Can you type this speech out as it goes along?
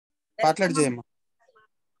మాట్లాడి చేయమ్మా.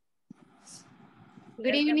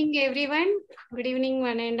 Good evening, everyone. Good evening,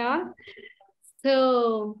 one and all. So,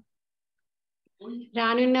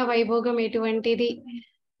 రానున్న వైభోగం ఎటువంటిది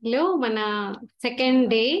లో మన సెకండ్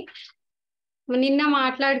డే నిన్న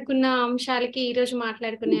మాట్లాడుకున్న అంశాలకి ఈ రోజు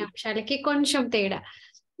మాట్లాడుకునే అంశాలకి కొంచెం తేడా.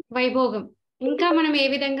 వైభోగం ఇంకా మనం ఏ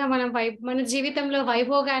విధంగా మన జీవితంలో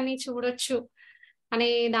వైభోగాన్ని చూడొచ్చు అనే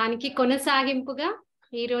దానికి కొనసాగింపుగా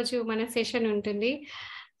ఈ రోజు మన సెషన్ ఉంటుంది.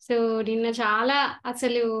 సో నిన్న చాలా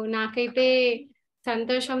అసలు నాకైతే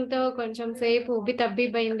సంతోషంతో కొంచెం సేపు ఉబ్బి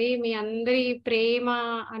తబ్బిబ్బైంది. మీ అందరి ప్రేమ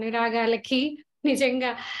అనురాగాలకి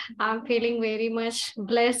నిజంగా I'm feeling very much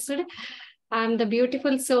blessed. I'm the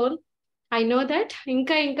beautiful soul. I know that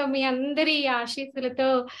ఇంకా మీ అందరి ఆశీస్సులతో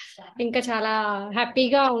ఇంకా చాలా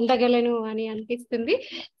హ్యాపీగా ఉండగలను అని అనిపిస్తుంది.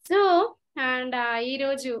 సో అండ్ ఈ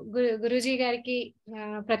రోజు గురూజీ గారికి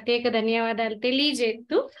ప్రత్యేక ధన్యవాదాలు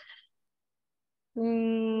తెలియజేస్తూ,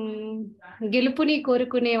 గెలుపుని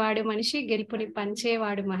కోరుకునేవాడు మనిషి, గెలుపుని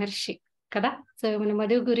పంచేవాడు మహర్షి కదా. సో మన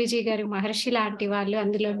మధు గురూజీ గారు మహర్షి లాంటి వాళ్ళు,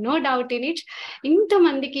 అందులో నో డౌట్ ఇన్ ఇట్.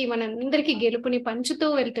 ఇంతమందికి మనందరికీ గెలుపుని పంచుతూ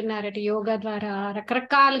వెళ్తున్నారట యోగా ద్వారా,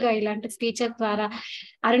 రకరకాలుగా ఇలాంటి స్పీచెస్ ద్వారా,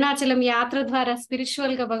 అరుణాచలం యాత్ర ద్వారా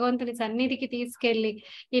స్పిరిచువల్ గా భగవంతుని సన్నిధికి తీసుకెళ్లి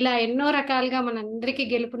ఇలా ఎన్నో రకాలుగా మనందరికీ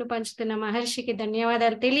గెలుపుని పంచుతున్న మహర్షికి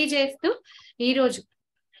ధన్యవాదాలు తెలియజేస్తూ, ఈ రోజు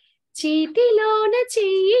చేతిలోన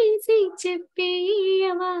చేసి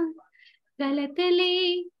చెప్పేయవా కలతలే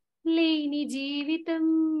లేని జీవితం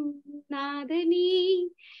నాదని,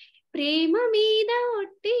 ప్రేమ మీద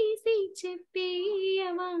ఒట్టేసి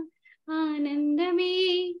చెప్పేయవా ఆనందమే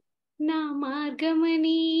నా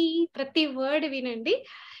మార్గమని. ప్రతి వర్డ్ వినండి.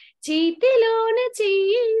 చేతిలోన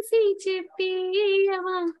చేసి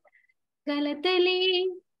చెప్పేయవా కలతలే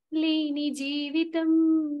లేని జీవితం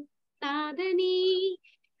నాదని,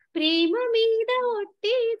 ప్రేమ మీద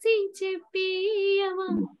ఒట్టేసి చెప్పేయవా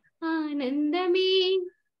ఆనందమే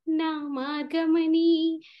నా మార్గమని,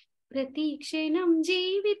 ప్రతి క్షణం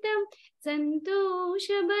జీవితం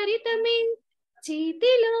సంతోషభరితమే,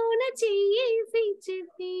 చేతిలోన చేసి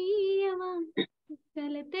చెప్పేయవా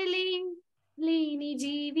కలతలే లేని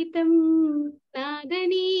జీవితం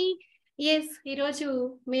నాదని. ఎస్, ఈరోజు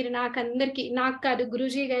మీరు నాకు కాదు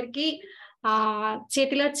గురూజీ గారికి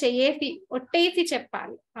చేతిలో చేసి ఒట్టేసి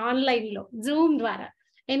చెప్పాలి ఆన్లైన్ లో జూమ్ ద్వారా.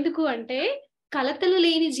 ఎందుకు అంటే కలతలు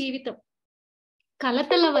లేని జీవితం.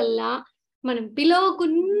 కలతల వల్ల మనం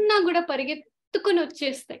పిలవకున్నా కూడా పరిగెత్తుకుని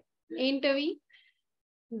వచ్చేస్తాయి. ఏంటవి?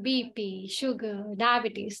 BP, sugar,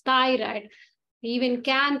 diabetes, thyroid, even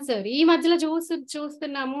cancer. ఈ మధ్యలో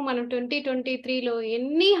చూస్తున్నాము మనం 2023లో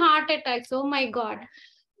ఎన్ని heart attacks. Oh my God.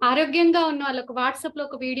 ఆరోగ్యంగా ఉన్న వాళ్ళకు వాట్సాప్ లో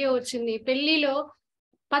ఒక వీడియో వచ్చింది. పెళ్లిలో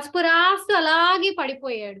పసుపు రాస్తూ అలాగే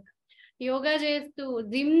పడిపోయాడు. యోగా చేస్తూ,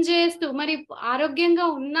 జిమ్ చేస్తూ, మరి ఆరోగ్యంగా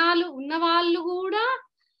ఉన్న వాళ్ళు కూడా,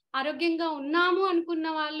 ఆరోగ్యంగా ఉన్నాము అనుకున్న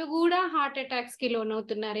వాళ్ళు కూడా హార్ట్ అటాక్స్ కి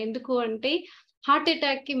లోనవుతున్నారు. ఎందుకు అంటే హార్ట్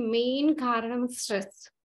అటాక్ కి మెయిన్ కారణం స్ట్రెస్,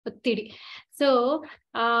 ఒత్తిడి. సో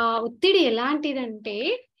ఒత్తిడి ఎలాంటిదంటే,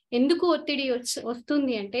 ఎందుకు ఒత్తిడి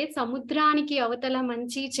వస్తుంది అంటే, సముద్రానికి అవతల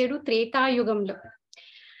మంచి చెడు త్రేతాయుగంలో,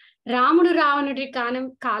 రాముడు రావణుడి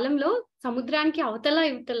కాలంలో సముద్రానికి అవతల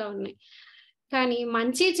ఇవతల ఉన్నాయి. కానీ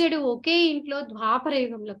మంచి చెడు ఒకే ఇంట్లో ద్వాపర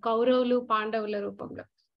యుగంలో కౌరవులు పాండవుల రూపంలో.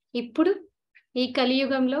 ఇప్పుడు ఈ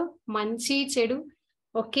కలియుగంలో మంచి చెడు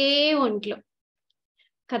ఒకే ఒంట్లో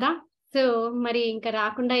కదా. సో మరి ఇంకా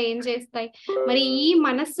రాకుండా ఏం చేస్తాయి? మరి ఈ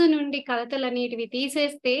మనస్సు నుండి కలతలు అనేటివి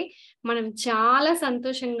తీసేస్తే మనం చాలా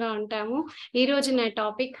సంతోషంగా ఉంటాము. ఈ రోజు నా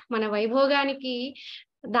టాపిక్, మన వైభోగానికి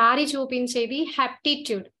దారి చూపించేది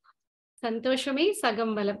హ్యాప్టిట్యూడ్. సంతోషమే సగం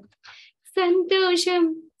బలం. సంతోషం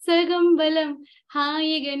సగం బలం,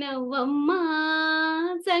 హాయిగా నవ్వమ్మా,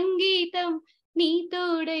 సంగీతం నీ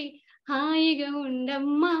తోడై హాయిగా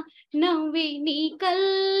ఉండమ్మా, నవ్వి నీ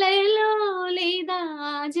కళ్ళలో లేదా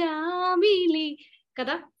జాబిలి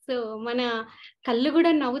కదా. సో మన కళ్ళు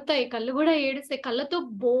కూడా నవ్వుతాయి, కళ్ళు కూడా ఏడుస్తాయి. కళ్ళతో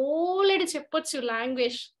బోలెడు చెప్పొచ్చు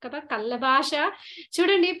లాంగ్వేజ్ కదా, కళ్ళ భాష.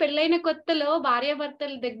 చూడండి, పెళ్ళైన కొత్తలో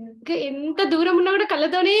భార్యాభర్తలు దగ్గర ఎంత దూరం ఉన్నా కూడా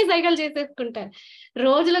కళ్ళతోనే సైకిల్ చేసేసుకుంటారు.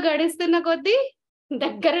 రోజులు గడుస్తున్న కొద్దీ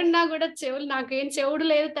దగ్గరున్నా కూడా నాకేం చెవుడు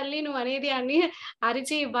లేదు తల్లి నువ్వు అనేది అని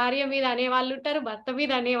అరిచి భార్య మీద అనేవాళ్ళు ఉంటారు, భర్త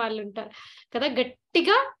మీద అనేవాళ్ళు ఉంటారు కదా.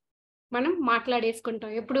 గట్టిగా మనం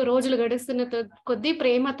మాట్లాడేసుకుంటాం ఎప్పుడు రోజులు గడుస్తున్న కొద్దీ,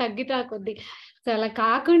 ప్రేమ తగ్గితా కొద్దీ. సో అలా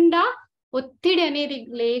కాకుండా, ఒత్తిడి అనేది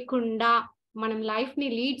లేకుండా మనం లైఫ్ ని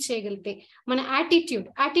లీడ్ చేయగలిగితే, మన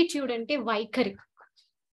యాటిట్యూడ్ అంటే వైఖరి.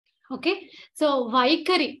 ఓకే, సో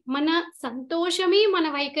వైఖరి, మన సంతోషమే మన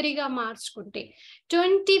వైఖరిగా మార్చుకుంటే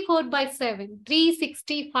 24/7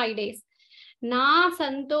 365 days నా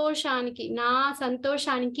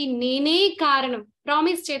సంతోషానికి నేనే కారణం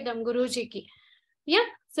ప్రామిస్ చేద్దాం గురూజీకి. యా,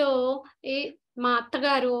 సో మా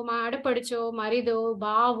అత్తగారు, మా ఆడపడుచో, మరిదో,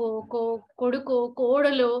 బావో, కొడుకో,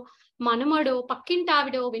 కోడలో, మనమడో,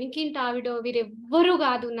 పక్కింటావిడో, వెనికింటావిడో వీరెవ్వరూ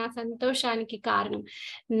కాదు నా సంతోషానికి కారణం.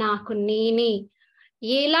 నాకు నేనే.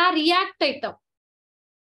 ఎలా రియాక్ట్ అయితాం?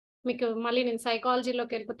 మీకు మళ్ళీ నేను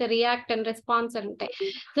సైకాలజీలోకి వెళ్ళిపోతే రియాక్ట్ అండ్ రెస్పాన్స్ అని ఉంటాయి.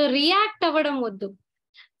 సో రియాక్ట్ అవ్వడం వద్దు.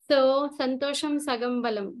 సో సంతోషం సగం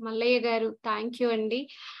బలం. మల్లయ్య గారు థ్యాంక్ యూ అండి.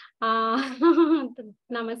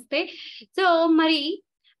 నమస్తే. సో మరి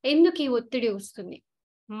ఎందుకు ఈ ఒత్తిడి వస్తుంది?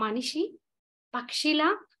 మనిషి పక్షిలా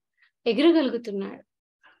ఎగరగలుగుతున్నాడు,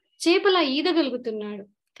 చేపలా ఈదగలుగుతున్నాడు,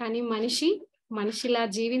 కానీ మనిషిలా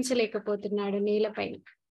జీవించలేకపోతున్నాడు నేలపైన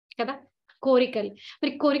కదా. కోరికలు,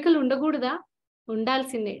 మరి కోరికలు ఉండకూడదా?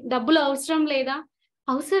 ఉండాల్సిందే. డబ్బులు అవసరం లేదా?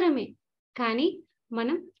 అవసరమే. కానీ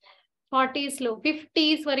మనం 40s లో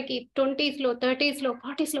 50s వరకు 20s లో 30s లో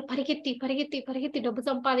 40s లో పరిగెత్తి పరిగెత్తి పరిగెత్తి డబ్బు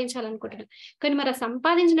సంపాదించాలనుకుంటున్నాం. కానీ మరి ఆ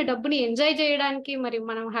సంపాదించిన డబ్బుని ఎంజాయ్ చేయడానికి మరి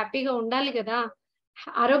మనం హ్యాపీగా ఉండాలి కదా,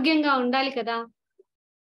 ఆరోగ్యంగా ఉండాలి కదా.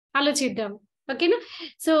 ఆలోచిద్దాం. ఓకేనా.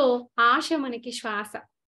 సో ఆశ మనకి శ్వాస.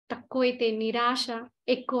 తక్కువైతే నిరాశ,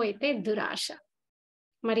 ఎక్కువైతే దురాశ.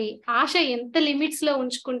 మరి ఆశ ఎంత లిమిట్స్ లో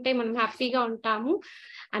ఉంచుకుంటే మనం హ్యాపీగా ఉంటాము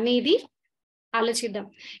అనేది ఆలోచిద్దాం.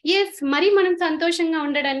 మరి మనం సంతోషంగా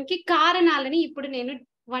ఉండడానికి కారణాలని ఇప్పుడు నేను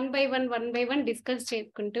వన్ బై వన్ డిస్కస్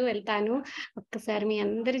చేసుకుంటూ వెళ్తాను. ఒక్కసారి మీ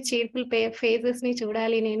అందరి చేర్పుల్ ఫేజెస్ ని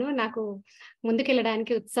చూడాలి నేను. నాకు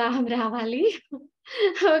ముందుకెళ్ళడానికి ఉత్సాహం రావాలి.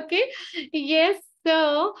 ఓకే. సో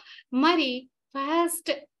మరి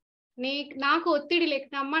ఫస్ట్ నాకు ఒత్తిడి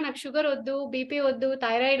లేకుండా అమ్మ నాకు షుగర్ వద్దు, బీపీ వద్దు,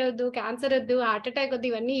 థైరాయిడ్ వద్దు, క్యాన్సర్ వద్దు, హార్ట్ అటాక్ వద్దు,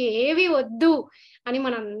 ఇవన్నీ ఏవి వద్దు అని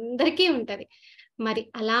మనందరికీ ఉంటది. మరి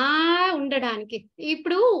అలా ఉండడానికి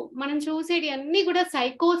ఇప్పుడు మనం చూసేది అన్ని కూడా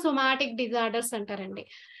సైకోసోమాటిక్ డిజార్డర్స్ అంటారండి.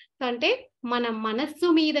 అంటే మన మనస్సు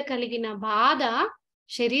మీద కలిగిన బాధ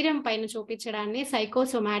శరీరం పైన చూపించడాన్ని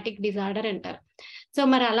సైకోసోమాటిక్ డిజార్డర్ అంటారు. సో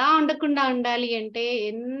మరి అలా ఉండకుండా ఉండాలి అంటే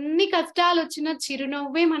ఎన్ని కష్టాలు వచ్చినా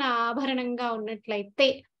చిరునవ్వే మన ఆభరణంగా ఉన్నట్లయితే,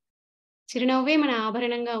 చిరునవ్వే మన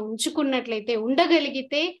ఆభరణంగా ఉంచుకున్నట్లయితే,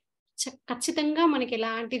 ఉండగలిగితే ఖచ్చితంగా మనకి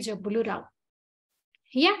ఎలాంటి జబ్బులు రావు.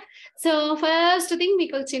 సో ఫస్ట్ థింగ్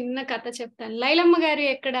మీకు ఒక చిన్న కథ చెప్తాను. లైలమ్మ గారు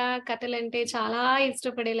ఎక్కడ? కథలంటే చాలా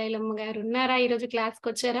ఇష్టపడే లైలమ్మ గారు ఉన్నారా? ఈరోజు క్లాస్కి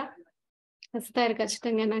వచ్చారా? వస్తారు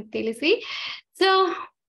ఖచ్చితంగా నాకు తెలిసి. So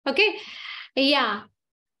okay.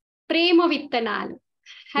 ప్రేమ విత్తనాలు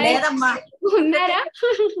ఉన్నారా?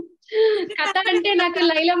 కథ అంటే నాకు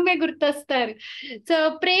లైలమ్మే గుర్తొస్తారు. సో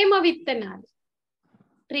ప్రేమ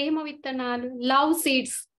విత్తనాలు, లవ్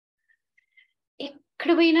సీడ్స్.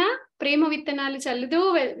 ఎక్కడ పోయినా ప్రేమ విత్తనాలు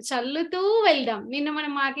చల్లుతూ వెళ్దాం. నిన్న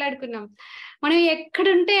మనం మాట్లాడుకున్నాం, మనం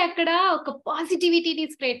ఎక్కడుంటే అక్కడ ఒక పాజిటివిటీని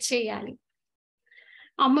స్ప్రెడ్ చేయాలి.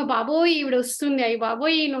 అమ్మ బాబోయ్ ఈవిడ వస్తుంది, అయ్యి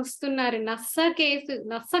బాబోయ్ ఈయన వస్తున్నారు,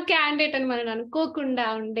 నస్స క్యాండిడేట్ అని మనం అనుకోకుండా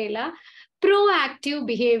ఉండేలా ప్రోయాక్టివ్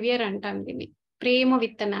బిహేవియర్ అంటాం దీన్ని. ప్రేమ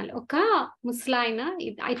విత్తనాలు. ఒక ముసలాయన,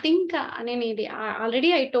 ఐ థింక్ నేను ఇది already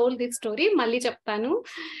I told this story, మళ్ళీ చెప్తాను.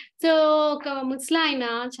 సో ఒక ముసలాయన,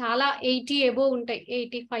 చాలా 80 అబోవ్ ఉంటాయి,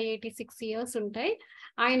 85 86 ఇయర్స్ ఉంటాయి.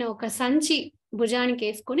 ఆయన ఒక సంచి భుజానికి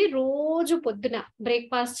వేసుకొని రోజు పొద్దున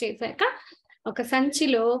బ్రేక్ఫాస్ట్ చేశాక ఒక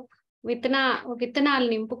సంచిలో విత్తనాలు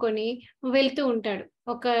నింపుకొని వెళ్తూ ఉంటాడు.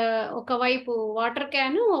 ఒకవైపు వాటర్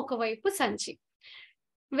క్యాను, ఒకవైపు సంచి.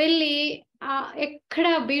 వెళ్ళి ఎక్కడ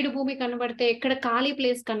బీడు భూమి కనబడితే, ఎక్కడ ఖాళీ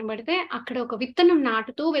ప్లేస్ కనబడితే అక్కడ ఒక విత్తనం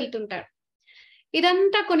నాటుతూ వెళ్తుంటాడు.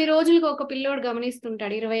 ఇదంతా కొన్ని రోజులుగా ఒక పిల్లోడు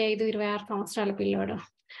గమనిస్తుంటాడు, 25 26 సంవత్సరాల పిల్లోడు.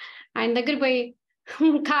 ఆయన దగ్గర పోయి,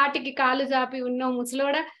 కాటికి కాలు జాపి ఉన్నావు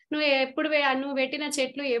ముసలోడా, నువ్వు పెట్టిన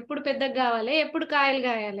చెట్లు ఎప్పుడు పెద్దగా కావాలి, ఎప్పుడు కాయలు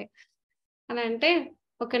కాయాలి అని అంటే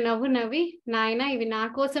ఒక నవ్వు నవ్వి, నాయనా ఇవి నా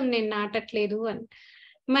కోసం నేను నాటట్లేదు అని.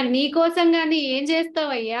 మరి నీ కోసం గాని ఏం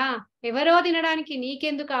చేస్తావయ్యా, ఎవరో తినడానికి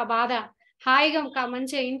నీకెందుకు ఆ బాధ, హాయిగా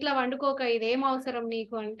మంచిగా ఇంట్లో వండుకోక ఇదేం అవసరం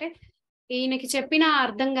నీకు అంటే, ఈయనకి చెప్పినా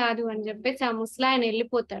అర్థం కాదు అని చెప్పేసి ఆ ముసలాయన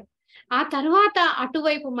వెళ్ళిపోతాడు. ఆ తర్వాత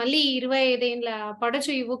అటువైపు మళ్ళీ 25 ఏళ్ళ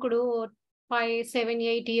పడచు యువకుడు 5 7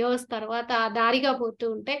 8 ఇయర్స్ తర్వాత దారిగా పోతూ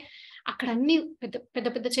ఉంటే అక్కడ అన్ని పెద్ద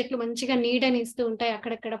పెద్ద చెట్లు మంచిగా నీడనిస్తూ ఉంటాయి.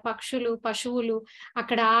 అక్కడక్కడ పక్షులు, పశువులు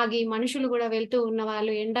అక్కడ ఆగి, మనుషులు కూడా వెళ్తూ ఉన్న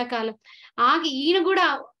వాళ్ళు ఎండాకాలం ఆగి, ఈయన కూడా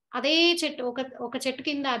అదే చెట్టు ఒక చెట్టు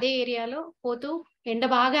కింద అదే ఏరియాలో పోతూ ఎండ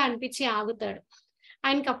బాగా అనిపించి ఆగుతాడు.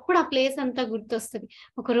 ఆయనకి అప్పుడు ఆ ప్లేస్ అంతా గుర్తొస్తుంది.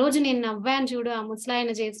 ఒక రోజు నేను నవ్వాను చూడు ఆ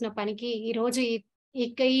ముసలాయన చేసిన పనికి, ఈ రోజు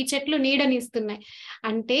ఈ చెట్లు నీడనిస్తున్నాయి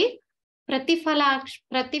అంటే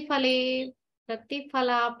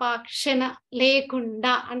ప్రతిఫలాపేక్షణ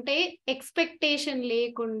లేకుండా, అంటే ఎక్స్‌పెక్టేషన్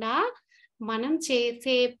లేకుండా మనం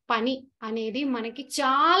చేసే పని అనేది మనకి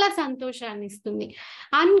చాలా సంతోషాన్ని ఇస్తుంది.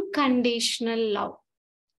 Unconditional love.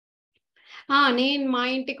 నేను మా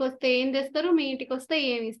ఇంటికొస్తే ఏం తెస్తారు, మీ ఇంటికొస్తే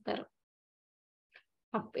ఏమిస్తారు?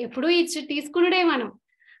 ఎప్పుడూ ఇచ్చి తీసుకునుడే మనం.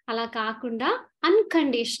 అలా కాకుండా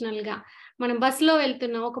అన్‌కండిషనల్‌గా మనం బస్‌లో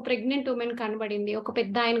వెళ్తున్నాం. ఒక ప్రెగ్నెంట్ వుమెన్ కనబడింది. ఒక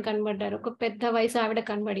పెద్దాయన కనబడ్డారు. ఒక పెద్ద వయసు ఆవిడ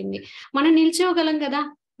కనబడింది. మనం నిల్చోగలం గదా!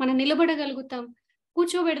 మనం నిలబడగలుగుతాం.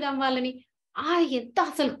 కూర్చోబెడదాం వాళ్ళని. ఎంత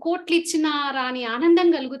అసలు కోట్లిచ్చినా రాని ఆనందం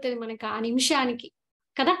కలుగుతది మనకు ఆ నిమిషానికి.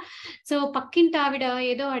 కదా! సో, పక్కింటి ఆవిడ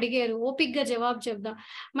ఏదో అడిగారు. ఓపికగా జవాబు చెప్దాం.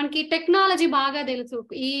 మనకి టెక్నాలజీ బాగా తెలుసు.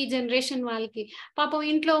 ఈ జనరేషన్ వాళ్ళకి. పాపం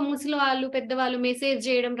ఇంట్లో ముసలివాళ్ళు, పెద్దవాళ్ళు మెసేజ్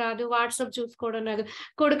జేయడం రాదు. వాట్సాప్ చూసుకోవడం రాదు.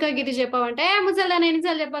 కొడుకకి ఇది చెప్పావంటే, "ఏ ముసలిదాన్ని ఎన్ని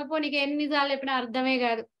సార్లు చెప్పాలి పో నీకు ఎన్ని సార్లు చెప్పినా అర్థమే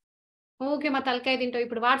గాదు. ఊకే మా తలకాయ తింటావు.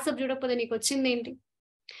 ఇప్పుడు వాట్సాప్ చూడకపోతే నీకొచ్చిందేంటి?"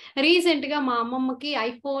 రీసెంట్‌గా మా అమ్మమ్మకి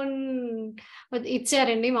ఐఫోన్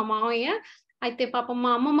ఇచ్చారండి మా మామయ్య. అయితే పాపం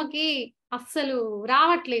మా అమ్మమ్మకి అస్సలు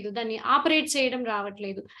రావట్లేదు. దాన్ని ఆపరేట్ చేయడం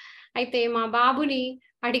రావట్లేదు. అయితే మా బాబుని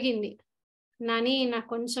అడిగింది. నాని నాకు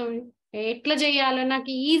కొంచెం ఎట్లా జేయాలో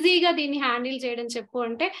నాకు ఈజీగా దీన్ని హ్యాండిల్ చేయడం చెప్పు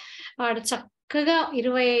అంటే, వాడు చక్కగా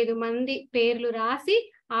 25 మంది పేర్లు రాసి,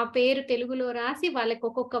 ఆ పేరు తెలుగులో రాసి వాళ్ళకి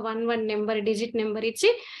ఒక్కొక్క 1 నంబర్ డిజిట్ నంబర్ ఇచ్చి,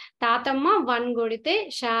 తాతమ్మ 1 కొడితే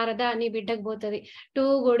శారద నీ బిడ్డకు పోతది. 2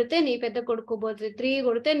 కొడితే నీ పెద్ద కొడుకుకు పోతది. 3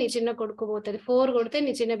 కొడితే నీ చిన్న కొడుకుకు పోతది. 4 కొడితే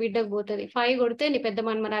నీ చిన్న బిడ్డకు పోతది. 5 కొడితే నీ పెద్ద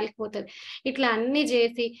మన్మరాలికి పోతది. ఇట్లా అన్నీ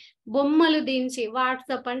జేసి, బొమ్మలు దించి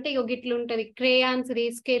వాట్సాప్ అంటే ఇగో గిట్లుంటది. క్రేయాన్స్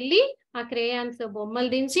తీసుకెళ్ళి ఆ క్రేయాన్స్ బొమ్మలు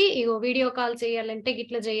దించి, ఇగో వీడియో కాల్ చేయాలంటే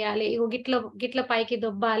గిట్ల జేయాలి. ఇగో గిట్ల గిట్ల పైకి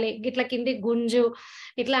దొబ్బాలి. గిట్ల కిందకి గుంజు.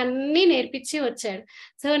 ఇట్లా అన్నీ నేర్పించి వచ్చాడు.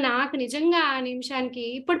 సో, నాకు నిజంగా ఆ నిమిషానికి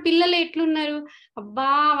ఇప్పుడు పిల్లలు ఎట్లున్నారు? అబ్బా!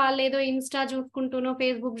 వాళ్ళేదో ఇన్‌స్టా చూసుకుంటూనో,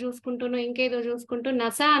 ఫేస్‌బుక్ చూసుకుంటూనో, ఇంకేదో చూసుకుంటూ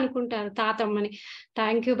నసా అనుకుంటారు తాతమ్మని.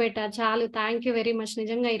 థాంక్ యూ బేటా చాలు. Thank you very much.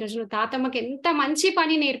 నిజంగా ఈరోజు నువ్వు తాతమ్మకి ఎంత మంచి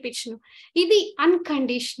పని నేర్పించినవు. ఇది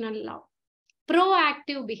అన్‌కండీషనల్ లవ్.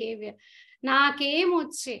 Proactive behaviour.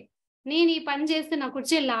 నాకేమొచ్చే? నేను ఈ పని చేస్తే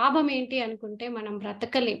నాకొచ్చే లాభం ఏంటి అనుకుంటే మనం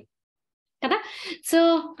బ్రతకలేం. కదా! సో,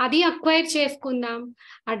 అది అక్వైర్ చేసుకుందాం.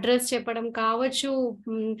 అడ్రెస్ చెప్పడం కావచ్చు,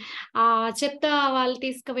 హ్మ్, చెత్త వాళ్ళు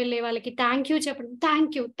తీసుకువెళ్ళే వాళ్ళకి థాంక్ యూ చెప్పడం.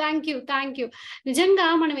 Thank you, thank you, thank you. నిజంగా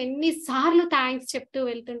మనం ఎన్ని సార్లు థాంక్స్ చెప్తూ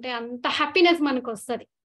వెళ్తుంటే అంత హ్యాపీనెస్ మనకొస్తది.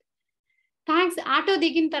 థాంక్స్ ఆటో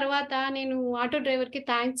దిగిన తర్వాత నేను ఆటో డ్రైవర్‌కి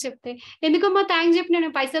థాంక్స్ చెప్తే, "ఎందుకమ్మా థాంక్స్ చెప్పినవు?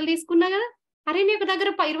 నేను పైసలు తీసుకున్నా గదా!" "అరె! నీకు దగ్గర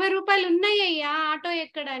 ₹20 ఉన్నాయ్యయ్యా ఆటో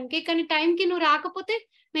ఎక్కడానికి. కానీ టైంకి నువ్వు రాకపోతే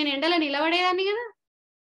నేను ఎండలో నిలబడేదాన్ని గదా!"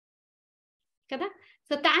 కదా!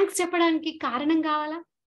 సో, థాంక్స్ చెప్పడానికి కారణం గావాలా?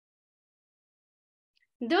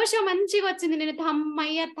 దోస మంచిగొచ్చింది. నేను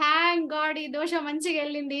హమ్మయ్య! థాంక్ గాడ్ ఈ దోస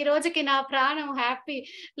మంచిగెళ్ళింది. ఈ రోజుకి నా ప్రాణం హ్యాపీ.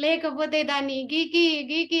 లేకపోతే దాన్ని గీకి,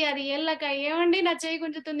 గీకి అది ఎల్లక ఏవండీ నా చెయ్యి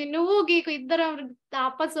గుంజుతుంది. నువ్వు గీకు ఇద్దరం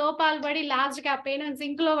అప్పసోపాలు పడి లాస్ట్‌కి ఆ పెనం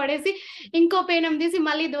సింక్‌లో పడేసి, ఇంకో పెనం తీసి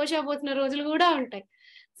మళ్ళీ దోస పోసిన రోజులు గూడా ఉంటాయి.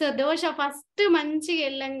 So, dosa first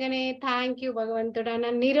మంచిగెళ్ళంగానే thank you భగవంతుడా!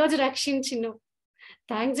 నన్ను ఈరోజు రక్షించినవు.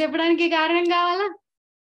 థాంక్స్ చెప్పడానికి కారణం గావాలా?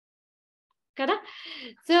 కదా!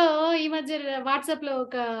 సో, ఈ మధ్య వాట్సాప్‌లో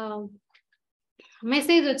ఒక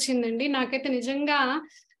మెసేజొచ్చిందండి. నాకైతే నిజంగా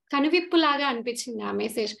కనువిప్పులాగా అనిపిచ్చింది ఆ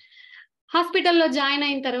మెసేజ్. హాస్పిటల్‌లో జాయిన్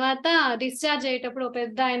అయిన తర్వాత డిశ్చార్జ్ అయ్యేటప్పుడు ఓ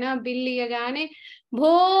పెద్దాయన బిల్ ఇయ్యగానే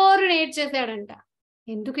బోరున ఏడ్చేసాడంట.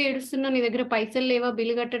 "ఎందుకు ఏడుస్తున్నావు? నీ దగ్గర పైసలు లేవా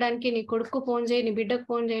బిల్ కట్టడానికి? నీ కొడుక్కు ఫోను చేయి, నీ బిడ్డకు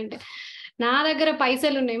ఫోను చేయి" అంటే, "నా దగ్గర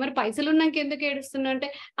పైసలున్నాయి. మరి పైసలున్నాక ఎందుకు ఏడుస్తున్నావు?" అంటే,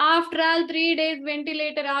 "after all 3 days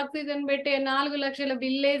ventilator oxygen పెట్టే 4,00,000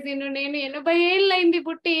 బిల్లేసిండు. నేను 80 ఏళ్లయింది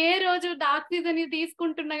పుట్టి. ఏ రోజు ఆక్సిజన్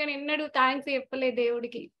తీసుకుంటున్నా గాని ఎన్నడూ థాంక్స్ చెప్పలే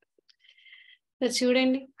దేవుడికి." సో,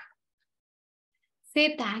 చూడండి. సే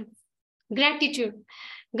థాంక్స్. గ్రాటిట్యూడ్.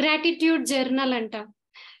 గ్రాటిట్యూడ్ జర్నల్ అంటాం.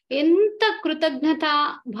 ఎంత కృతజ్ఞతా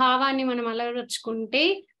భావాన్ని మనం అలవరుచుకుంటే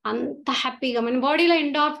అంత హ్యాపీగా మన బాడీలో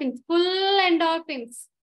ఫుల్ ఎండార్ఫిన్స్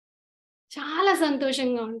చాలా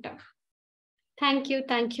సంతోషంగా ఉంటాం. Thank you,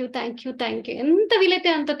 thank you, thank you, thank you. ఎంత వీలైతే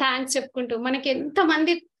అంత థాంక్స్ చెప్పుకుంటూ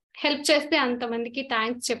మనకెంతమంది హెల్ప్ చేస్తే అంతమందికి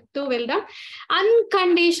థాంక్స్ చెప్తూ వెళ్దాం.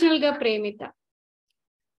 అన్‌కండీషనల్‌గా ప్రేమిద్దాం.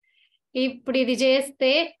 ఇప్పుడిది జేస్తే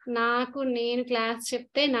నేను క్లాస్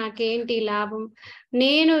చెప్తే నాకేంటి లాభం?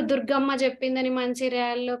 నేను దుర్గమ్మ జెప్పిందని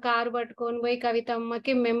మంచిర్యాలలో కారు పట్టుకొని పోయి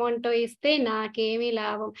కవితమ్మకి మెమోంటో ఇస్తే నాకేమి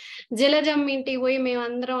లాభం? జలజమ్మ ఇంటికి పోయి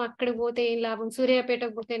మేమందరం అక్కడికి పోతే ఏం లాభం?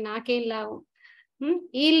 సూర్యాపేటకు పోతే నాకేం లాభం?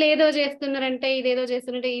 ఈళ్ళేదో జేస్తున్నారంటే, ఇదేదో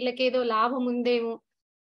చేస్తున్నారంటే ఈళ్ళకేదో లాభం ఉందేమో!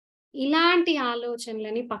 ఇలాంటి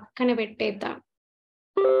ఆలోచనలని పక్కన పెట్టేద్దాం.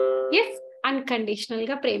 యెస్.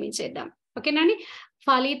 అన్‌కండీషనల్‌గా ప్రేమించేద్దాం. ఓకేనా అండి?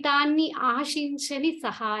 ఫలితాన్ని ఆశించని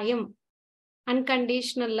సహాయం.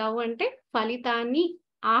 అన్‌కండీషనల్ లవ్ అంటే ఫలితాన్ని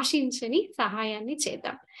ఆశించని సహాయాన్ని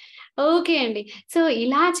చేద్దాం. ఓకే అండి. సో,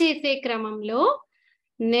 ఇలా చేసే క్రమంలో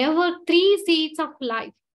 3 సీస్ ఆఫ్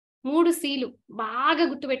లైఫ్ 3 సీలు బాగా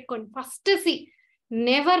గుర్తుపెట్టుకోండి. First C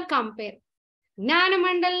never compare.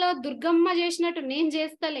 జ్ఞానమండలిలో Durgamma జేసినట్టు నేను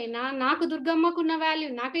జేస్తలేనా? నాకు దుర్గమ్మకున్న వాల్యూ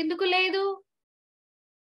నాకెందుకు లేదు?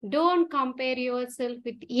 Don't compare your self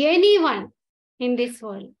with anyone in this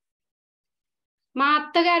world. మా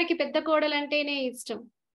అత్తగారికి పెద్ద కోడలు అంటేనే ఇష్టం,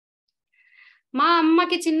 మా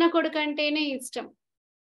అమ్మకి చిన్న కొడుకు అంటేనే ఇష్టం.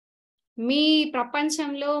 మీ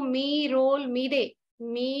ప్రపంచంలో మీ రోల్ మీదే,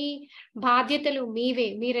 మీ బాధ్యతలు మీవే,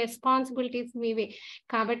 మీ రెస్పాన్సిబిలిటీస్ మీవే.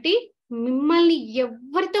 కాబట్టి మిమ్మల్ని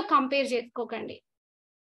ఎవరితో కంపేర్ చేసుకోకండి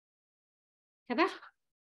కదా.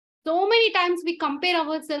 So many times we compare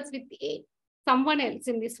hour cells with someone else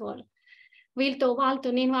in this world. వీళ్ళతో వాళ్ళతో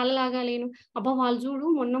నేను వాళ్ళలాగా లేను, అబ్బా వాళ్ళు చూడు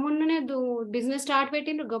మొన్ననే బిజినెస్ స్టార్ట్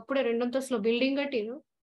పెట్టిండ్రు, గప్పుడే 2 అంతస్తులో బిల్డింగ్ కట్టిండ్రు.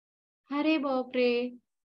 అరే బాప్రే,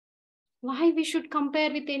 why we should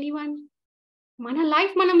compare with anyone? మన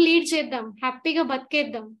లైఫ్ మనం లీడ్ చేద్దాం, హ్యాపీగా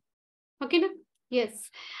బతికేద్దాం. ఓకేనా? ఎస్.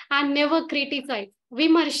 అండ్ నెవర్ క్రిటిసైజ్,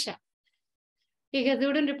 విమర్శ. ఇక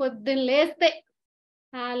చూడండి, పొద్దున్న లేస్తే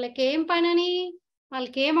వాళ్ళకేం పనని,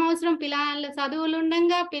 వాళ్ళకేం అవసరం, పిల్లల చదువులు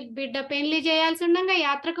ఉండంగా, బిడ్డ పెళ్లి చేయాల్సి ఉండంగా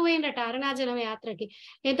యాత్రకు పోయిందట, అరుణాచలం యాత్రకి.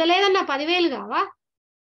 ఎంత లేదన్నా 10,000 కావా?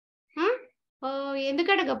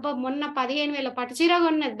 ఎందుకంటే గబ్బ మొన్న 15,000 పట్టు చీర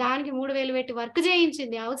కొన్నది, దానికి 3,000 పెట్టి వర్క్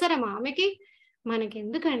చేయించింది. అవసరమా ఆమెకి?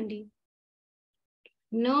 మనకెందుకండి?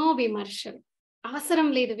 నో విమర్శలు, అవసరం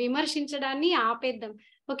లేదు. విమర్శించడాన్ని ఆపేద్దాం.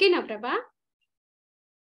 ఓకేనా ప్రభా?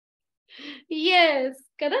 ఎస్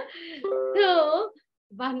కదా. సో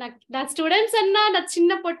నా స్టూడెంట్స్ అన్నా, నా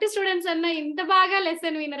చిన్న పొట్టి స్టూడెంట్స్ అన్నా ఇంత బాగా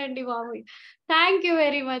లెసన్ వినరండి బాబు. Thank you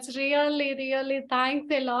very much, really really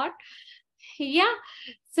thanks a lot. Yeah.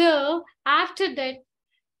 So after that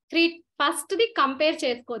first the compare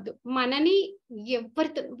చేసుకోవద్దు మనని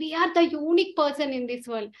ఎవరితో. We are the unique person in this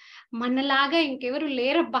world. మనలాగా ఇంకెవరు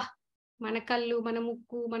లేరబ్బా. మన కళ్ళు, మన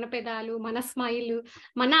ముక్కు, మన పెదాలు, మన స్మైల్,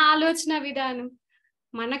 మన ఆలోచన విధానం,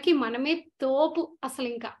 మనకి మనమే తోపు. అసలు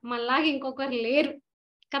ఇంకా మనలాగా ఇంకొకరు లేరు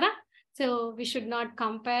కదా. So we should not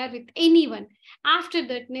compare with anyone. After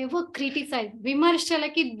that never criticise,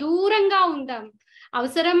 విమర్శలకి దూరంగా ఉందాం.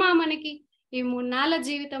 అవసరమా మనకి? ఈ 3 నాళ్ళ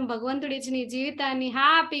జీవితం, భగవంతుడు ఇచ్చిన ఈ జీవితాన్ని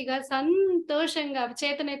హ్యాపీగా సంతోషంగా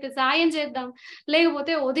చేతనైతే సాయం చేద్దాం,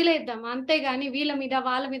 లేకపోతే వదిలేద్దాం. అంతేగాని వీళ్ళ మీద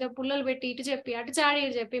వాళ్ళ మీద పుల్లలు పెట్టి ఇటు చెప్పి అటు చాడి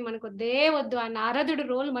చెప్పి మనకు వద్దే వద్దు. ఆ నారదుడు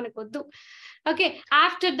రోల్ మనకు వద్దు. ఓకే.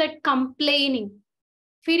 ఆఫ్టర్ దట్ కంప్లైనింగ్,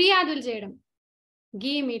 ఫిర్యాదులు చేయడం.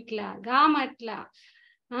 గీమిట్లా గామట్లా,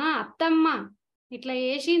 అత్తమ్మ ఇట్లా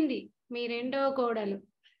వేసింది మీ రెండో కోడలు,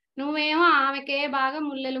 నువ్వేమో ఆమెకే బాగా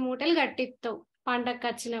ముల్లెలు మూటలు కట్టిస్తావు పండగకి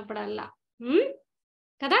వచ్చినప్పుడల్లా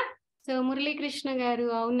కదా. సో మురళీకృష్ణ గారు,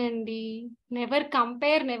 అవునండి. Never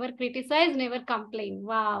compare, never criticise, never complain.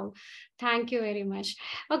 Wow, thank you very much.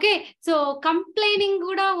 Okay. So complaining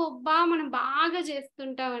కూడా మనం బాగా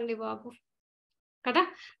చేస్తుంటామండి బాబు కదా.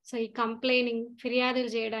 సో ఈ కంప్లైనింగ్, ఫిర్యాదులు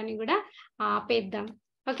చేయడాన్ని కూడా ఆపేద్దాం.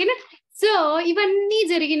 ఓకేనా. సో ఇవన్నీ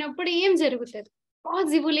జరిగినప్పుడు ఏం జరుగుతుంది?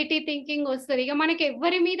 పాజిబిలిటీ థింకింగ్ వస్తుంది. ఇక మనకి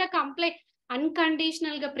ఎవరి మీద కంప్లైంట్,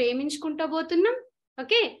 అన్కండిషనల్ గా ప్రేమించుకుంటూ పోతున్నాం.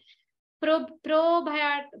 ఓకే.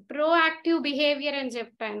 ప్రోయాక్టివ్ బిహేవియర్ అని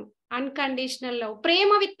చెప్పాను. అన్కండిషనల్ లవ్,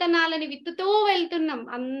 ప్రేమ విత్తనాలని విత్తుతూ వెళ్తున్నాం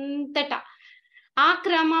అంతటా. ఆ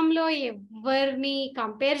క్రమంలో ఎవరిని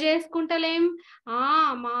కంపేర్ చేసుకుంటలేం.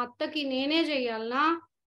 మా అత్తకి నేనే చెయ్యాలనా,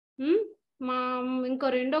 మా ఇంకో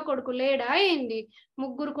రెండో కొడుకు లేడా ఏంది,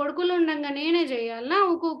 3 కొడుకులు ఉండంగా నేనే చెయ్యాలనా,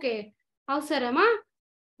 ఊకే అవసరమా?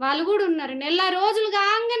 వాళ్ళు కూడా ఉన్నారు. నెల రోజులు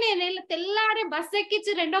కాగానే తెల్లారే బస్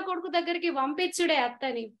ఎక్కించి రెండో కొడుకు దగ్గరికి పంపించుడే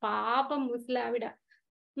అత్తని. పాపం ముసలావిడ.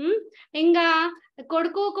 ఇంకా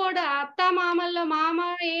కొడుకు కూడా అత్త మామల్లో మామ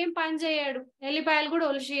ఏం పని చేయడు, ఎల్లిపాయలు కూడా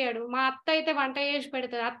ఒలిచేయడు. మా అత్త అయితే వంట చేసి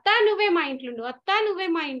పెడతాడు. అత్త నువ్వే మా ఇంట్లుండు, అత్త నువ్వే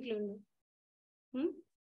మా ఇంట్లుండు.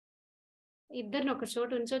 ఇద్దరిని ఒక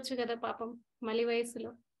చోటు ఉంచొచ్చు కదా పాపం మళ్ళీ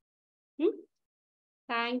వయసులో.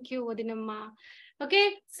 థ్యాంక్ యూ వదినమ్మ. Okay.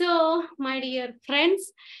 So my dear friends,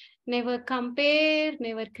 never compare,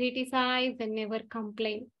 never criticise and never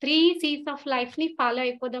complain. 3 C's of life ని ఫాలో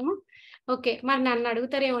అయిపోదాము. ఓకే. మరి నన్ను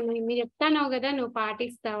అడుగుతారేమో, మీరు చెప్తాను కదా నువ్వు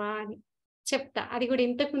పాటిస్తావా అని. చెప్తా. అది కూడా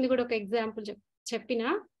ఇంతకు ముందు కూడా ఒక ఎగ్జాంపుల్ చెప్పినా.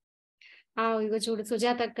 ఇగో చూడు,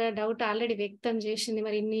 సుజాత అక్క డౌట్ ఆల్రెడీ వ్యక్తం చేసింది,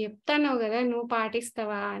 మరి ఇన్ని చెప్తాను కదా నువ్వు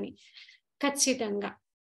పాటిస్తావా అని. ఖచ్చితంగా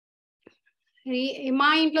మా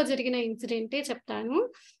ఇంట్లో జరిగిన ఇన్సిడెంటే చెప్తాను.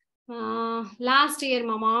 లాస్ట్ ఇయర్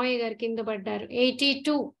మా మామయ్య గారు కింద పడ్డారు.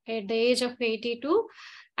 82, ఎట్ ద ఏజ్ ఆఫ్ 82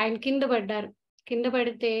 ఆయన కింద పడ్డారు. కింద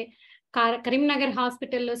పడితే కరీంనగర్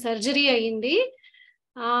హాస్పిటల్లో సర్జరీ అయ్యింది.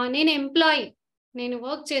 నేను ఎంప్లాయీ, నేను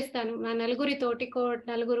వర్క్ చేస్తాను. నా నలుగురు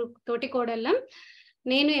తోటి కోడళ్ళం.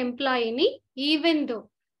 నేను ఎంప్లాయీని. ఈవెన్ దో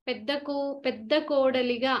పెద్ద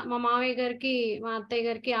కోడలిగా మా మామయ్య గారికి, మా అత్తయ్య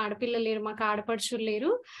గారికి ఆడపిల్లలు లేరు, మాకు ఆడపడుచులు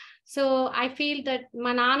లేరు. సో ఐ ఫీల్ దట్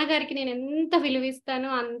మా నాన్నగారికి నేను ఎంత విలువిస్తానో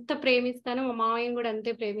అంత ప్రేమిస్తాను, మా మామయ్యని కూడా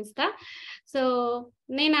అంతే ప్రేమిస్తా. సో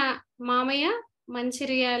నేను మామయ్య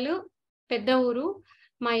మంచిర్యాలు పెద్ద ఊరు,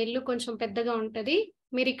 మా ఇల్లు కొంచెం పెద్దగా ఉంటది.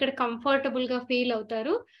 మీరిక్కడ కంఫర్టబుల్‌గా ఫీల్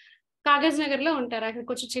అవుతారు. కాగజ్ నగర్‌లో ఉంటారు. అక్కడ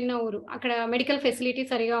కొంచెం చిన్న ఊరు. అక్కడ మెడికల్ ఫెసిలిటీ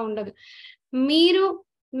సరిగా ఉండదు. మీరు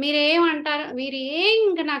మీరేమంటారు?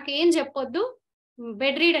 ఇంక నాకేం చెప్పొద్దు.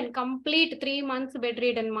 Bed ridden complete 3 months bed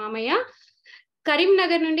ridden మామయ్య.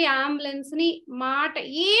 కరీంనగర్ నుండి అంబులెన్స్‌ని మాట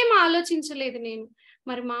ఏం ఆలోచించలేదు నేను.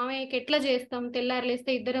 మరి మామయ్యకి ఎట్లా చేస్తాం? తెల్లారి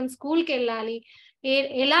లేస్తే ఇద్దరం స్కూల్‌కెళ్ళాలి.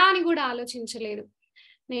 ఎలా అని గూడా ఆలోచించలేదు.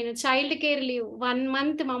 నేను చైల్డ్ కేర్ లీవ్ 1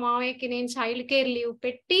 మంత్ మా మామయ్యకి నేను చైల్డ్ కేర్ లీవ్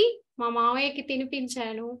పెట్టి, మా మామయ్యకి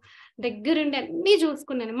తినిపించాను. దగ్గరుండి అన్నీ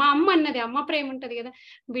చూసుకున్నాను. మా అమ్మ అన్నది, అమ్మ ప్రేముంటది గదా!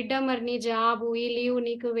 "బిడ్డ మరి నీ జాబు, ఈ లీవ్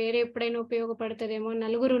నీకు వేరే ఎప్పుడైనా ఉపయోగపడతదేమో.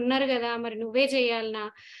 నలుగురున్నారు గదా! మరి నువ్వే చేయాలనా?"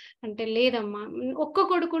 అంటే, "లేదమ్మా ఒక్క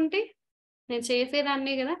కొడుకుంటే నేను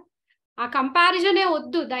చేసేదాన్నే గదా! ఆ కంపారిజనే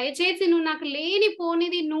వద్దు. దయచేసి నువ్వు నాకు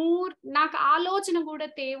లేనిపోనిది నాకు ఆలోచన గూడా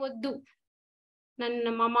తేవద్దు."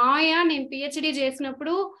 మా మావయ్య నేను పీహెచ్‌డీ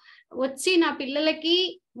చేసినప్పుడు వచ్చి నా పిల్లలకి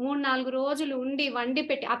 3, 4 రోజులు ఉండి వండి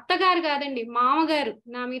పెట్టి అత్తగారు గాదండి, మామగారు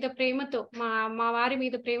నా మీద ప్రేమతో, మా మా వారి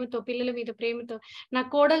మీద ప్రేమతో, పిల్లల మీద ప్రేమతో, నా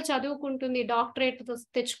కోడలు చదువుకుంటుంది, డాక్టరేట్‌తో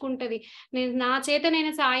తెచ్చుకుంటది. నా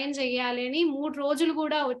చేతనైన సాయం చెయ్యాలి అని 3 రోజులు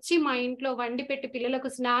గూడా వచ్చి మా ఇంట్లో వండి పెట్టి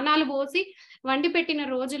పిల్లలకు స్నానాలు పోసి వండి పెట్టిన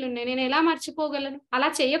రోజులున్నాయి. నేనెలా మర్చిపోగలను?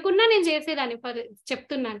 అలా చేయకున్నా నేను చేసేదాన్ని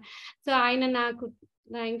చెప్తున్నాను. సో, ఆయన నాకు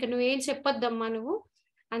ఇంక నువ్వేం చెప్పొద్దమ్మా నువ్వు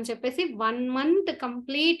అని చెప్పేసి 1 మంత్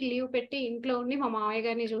కంప్లీట్ లీవ్ పెట్టి ఇంట్లో ఉండి మా మామయ్య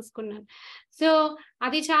గారిని చూసుకున్నాను. సో,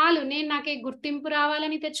 అది చాలు. నేను నాకే గుర్తింపు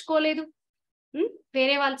రావాలని తెచ్చుకోలేదు. హ్మ్.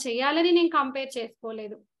 వేరే వాళ్ళు చేయాలని నేను కంపేర్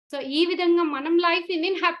చేసుకోలేదు. సో, ఈ విధంగా మనం లైఫ్‌ని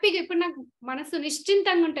నేను హ్యాపీగా ఇప్పుడు నాకు మనసు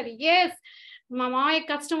నిశ్చింతంగా ఉంటది. యెస్! మా మామయ్యకి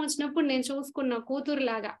కష్టం వచ్చినప్పుడు నేను చూసుకున్న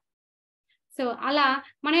కూతురులాగా. సో, అలా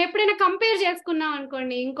మనం ఎప్పుడైనా కంపేర్ చేసుకున్నాం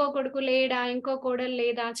అనుకోండి, ఇంకో కొడుకు లేడా? ఇంకో కోడలు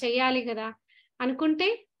లేదా? చెయ్యాలి గదా! అనుకుంటే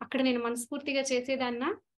అక్కడ నేను మనస్ఫూర్తిగా చేసేదాన్నా?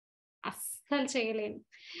 అస్సలు చేయలేను.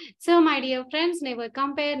 So, my dear friends, never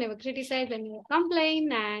compare, never criticise and never complain.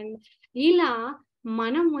 And ఇలా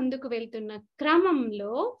మనం ముందుకు వెళ్తున్న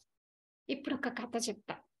క్రమంలో ఇప్పుడొక కథ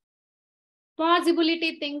చెప్తా. Possibility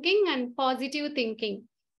thinking and positive thinking.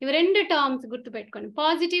 ఇవి 2 టర్మ్స్ గుర్తుపెట్టుకోండి.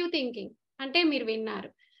 పాజిటివ్ థింకింగ్ అంటే మీరు విన్నారు.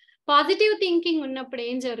 పాజిటివ్ థింకింగ్ ఉన్నప్పుడు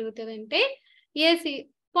ఏం జరుగుతదంటే, యెస్,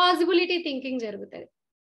 పాజిబిలిటీ థింకింగ్ జరుగుతది.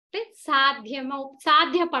 అంటే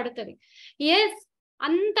సాధ్యపడుతది. యెస్,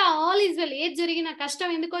 అంతా ఆల్ ఈజ్ వెల్. ఏది జరిగినా కష్టం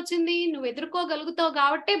ఎందుకొచ్చింది? నువ్వు ఎదుర్కోగలుగుతావు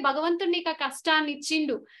గాబట్టే భగవంతుడు నీకు ఆ కష్టాన్ని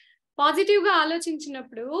ఇచ్చిండు. పాజిటివ్‌గా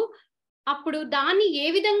ఆలోచించినప్పుడు, అప్పుడు దాన్ని ఏ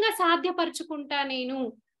విధంగా సాధ్యపరుచుకుంటా నేను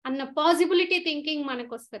అన్న పాజిబిలిటీ థింకింగ్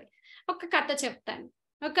మనకొస్తది. ఒక కథ చెప్తాను.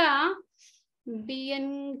 ఒక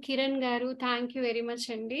బిఎన్ కిరణ్ గారు, థాంక్ యూ వెరీ మచ్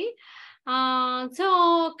అండి. సో,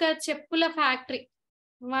 ఒక చెప్పుల ఫ్యాక్టరీ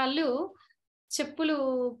వాళ్ళు చెప్పులు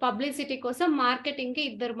పబ్లిసిటీ కోసం మార్కెటింగ్‌కి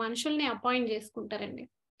ఇద్దరు మనుషుల్ని అపాయింట్ జేసుకుంటారండి.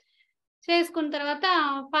 చేసుకున్న తర్వాత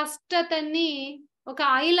ఫస్ట్ అతన్ని ఒక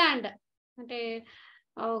ఐలాండ్, అంటే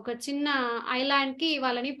ఒక చిన్న ఐలాండ్‌కి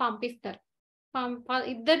వాళ్ళని పంపిస్తారు.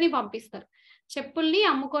 ఇద్దరిని పంపిస్తారు. చెప్పుల్ని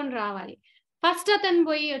అమ్ముకొని రావాలి. ఫస్ట్ అతను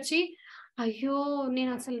బోయి వచ్చి, "అయ్యో!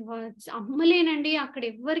 నేనసలు అమ్మలేనండి. అక్కడ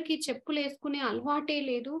ఎవ్వరికీ చెప్పులేసుకునే అలవాటే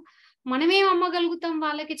లేదు. మనమేం అమ్మగలుగుతాం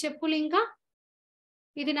వాళ్ళకి చెప్పులింకా?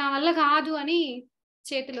 ఇది నా వల్ల కాదు" అని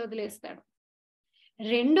చేతులు వదిలేస్తాడు.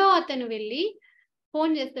 రెండో అతను వెళ్లి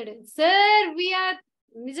ఫోను చేస్తాడు. "సార్ వి ఆర్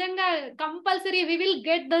నిజంగా కంపల్సరీ వి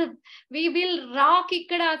విల్ రాక్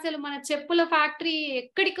ఇక్కడ. అసలు మన చెప్పుల ఫ్యాక్టరీ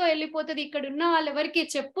ఎక్కడికో ఎళ్ళిపోతది. ఇక్కడున్న వాళ్ళెవరికీ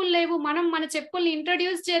చెప్పులు లేవు. మనం మన చెప్పుల్ని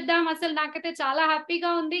ఇంట్రొడ్యూస్ చేద్దాం. అసలు నాకైతే చాలా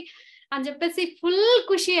హ్యాపీగా ఉంది" అని చెప్పేసి ఫుల్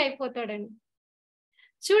ఖుషి అయిపోతాడండి.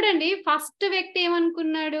 చూడండి, ఫస్ట్ వ్యక్తి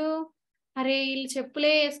ఏమనుకున్నాడు? అరే! ఈళ్ళు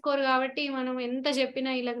చెప్పులే యేసుకోరు గాబట్టి మనం ఎంత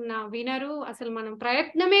చెప్పినా ఈళ్ళకి వినరు. అసలు మనం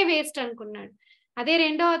ప్రయత్నమే వేస్ట్ అనుకున్నాడు. అదే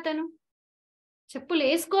రెండో అతను,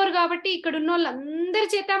 చెప్పులేసుకోరు గాబట్టి ఇక్కడున్నోళ్ళందరి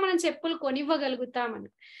చేత మనం చెప్పులు కొనివ్వగలుగుతామని.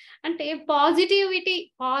 అంటే పాజిటివ్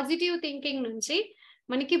థింకింగ్ నుంచి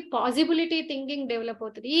మనకి పాజిబిలిటీ థింకింగ్ డెవలప్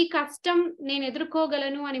అవుతది. ఈ కష్టం నేను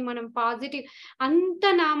ఎదుర్కోగలను అని మనం అంతా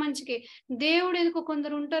నా మంచికే. దేవుడెందుకో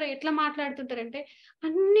కొందరుంటారు ఎట్లా మాట్లాడుతుంటారంటే,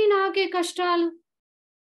 అన్నీ నాకే కష్టాలు.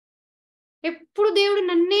 ఎప్పుడు దేవుడు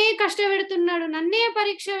నన్నే కష్టపెడుతున్నాడు. నన్నే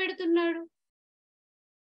పరీక్ష పెడుతున్నాడు.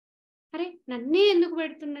 అరే! నన్నే ఎందుకు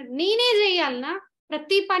పెడుతున్నాడు? నేనే జేయాలనా?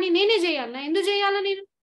 ప్రతి పని నేనే జేయాలనా? ఎందుకు జేయాలా నేను?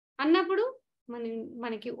 అన్నప్పుడు మన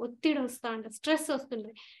మనకి ఒత్తిడొస్తా ఉంటది. స్ట్రెస్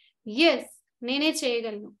ఒస్తుంటది. యెస్, నేనే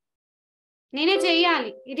చేయగలను. నేనే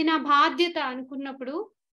చెయ్యాలి. ఇది నా బాధ్యత అనుకున్నప్పుడు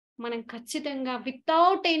మనం ఖచ్చితంగా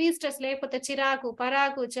వితౌట్ ఎనీ స్ట్రెస్, లేకపోతే చిరాకు,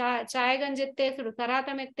 పరాకు, చాయ్ గంజెత్తేసుడు,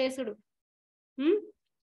 కరాతం ఎత్తేసుడు. హ్మ్.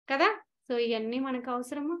 కదా! సో, ఇయన్నీ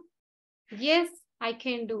మనకవసరమా? Yes, I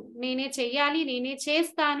can do. నేనే చెయ్యాలి, నేనే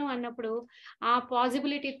చేస్తాను అన్నప్పుడు ఆ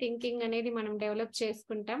పాజిబిలిటీ థింకింగ్ అనేది మనం డెవలప్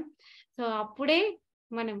చేసుకుంటాం. సో, అప్పుడే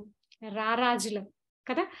మనం రారాజులం.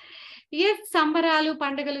 కదా. ఎస్, సంబరాలు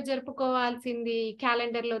పండుగలు జరుపుకోవాల్సింది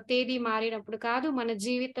క్యాలెండర్లో తేదీ మారినప్పుడు కాదు, మన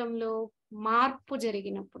జీవితంలో మార్పు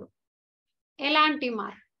జరిగినప్పుడు. ఎలాంటి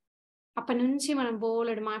మార్పు? అప్పటినుంచి మనం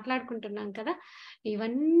బోలెడు మాట్లాడుకుంటున్నాం కదా.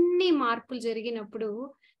 ఇవన్నీ మార్పులు జరిగినప్పుడు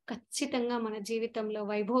ఖచ్చితంగా మన జీవితంలో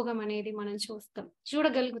వైభోగం అనేది మనం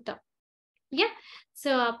చూడగలుగుతాం. యాహ్!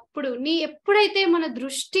 సో, అప్పుడు ఎప్పుడైతే మన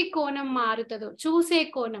దృష్టి కోణం మారుతదో, చూసే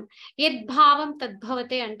కోణం, యద్భావం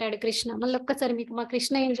తద్భవతే అంటాడు కృష్ణ. మళ్ళొక్కసారి మీకు మా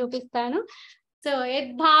కృష్ణయ్యని చూపిస్తాను. సో,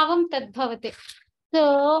 యద్భావం తద్భవతే. సో,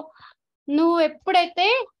 నువ్వు ఎప్పుడైతే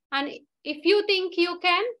అని if you think you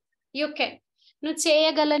can, you can. నువ్వు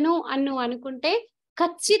చేయగలను అని నువ్వు అనుకుంటే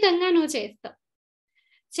ఖచ్చితంగా నువ్వు చేస్తావు.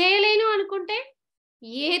 చేయలేను అనుకుంటే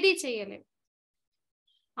ఏది చేయలేవు.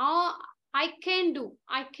 ఐ కెన్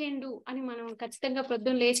డూ అని మనం ఖచ్చితంగా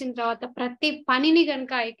పొద్దున్న లేచిన తర్వాత ప్రతి పనిని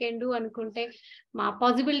గనుక ఐ కెన్ డూ అనుకుంటే, మా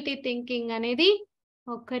పాజిబిలిటీ థింకింగ్ అనేది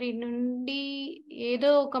ఒకరి నుండి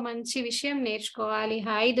ఏదో ఒక మంచి విషయం నేర్చుకోవాలి.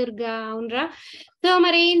 హాయ్ దుర్గా, అవునరా? సో,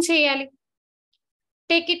 మరి ఏం చేయాలి?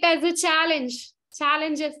 Take it as a challenge.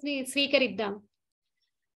 Challenges ని స్వీకరిద్దాం.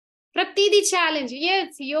 ప్రతిదీ ఛాలెంజ్.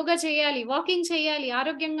 ఎస్, యోగా చేయాలి, వాకింగ్ చేయాలి,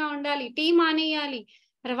 ఆరోగ్యంగా ఉండాలి, టీ మానేయాలి,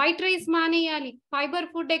 వైట్ రైస్ మానేయాలి, ఫైబర్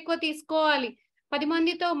ఫుడ్ ఎక్కువ తీసుకోవాలి, 10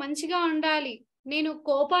 మందితో మంచిగా ఉండాలి, నేను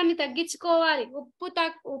కోపాన్ని తగ్గించుకోవాలి,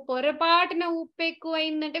 పొరపాటున ఉప్పు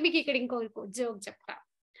ఎక్కువైందంటే మీకు ఇక్కడ ఇంకో జోక్ చెప్తా.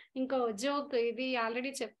 ఇంకో జోక్, ఇది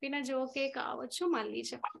ఆల్రెడీ చెప్పిన జోకే కావచ్చు, మళ్ళీ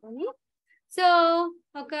చెప్తాను. సో,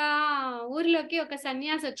 ఒక ఊర్లోకి ఒక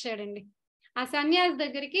సన్యాసి వచ్చాడండి. ఆ సన్యాసి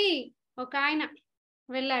దగ్గరికి ఒక ఆయన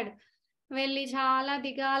వెళ్ళాడు. వెళ్ళి చాలా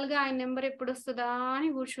దిగాలుగా ఆయన నెంబర్ ఎప్పుడొస్తదా అని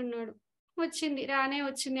కూర్చున్నాడు. వచ్చింది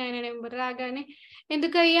ఆయన నెంబర్. రాగానే,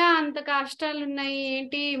 ఎందుకయ్యా అంత కష్టాలున్నాయి,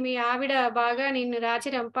 ఏంటి మీ ఆవిడ బాగా నిన్ను రాచి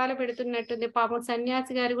రంపాలు పెడుతున్నట్టుంది, పాపం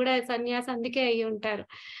సన్యాసి గారు కూడా సన్యాసి అందుకే అయ్యి ఉంటారు.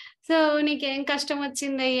 సో, నీకేం కష్టం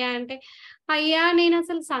వచ్చిందయ్యా అంటే, అయ్యా నేను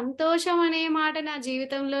అసలు సంతోషం అనే మాట నా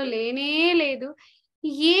జీవితంలో లేనే లేదు.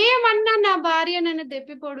 ఏమన్నా నా భార్య నన్ను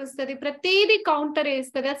దెప్పి పొడుస్తది, ప్రతీదీ కౌంటర్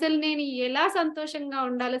ఏస్తది. అసలు నేను ఎలా సంతోషంగా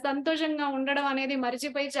ఉండాలి? సంతోషంగా ఉండడం అనేది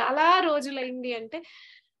మర్చిపోయి చాలా రోజులైంది అంటే,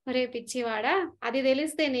 ఒరేయ్ పిచ్చివాడా, అది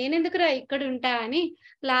తెలిస్తే నేనెందుకురా ఇక్కడుంటా అని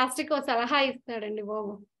లాస్ట్‌కి ఓ సలహా ఇస్తాడండి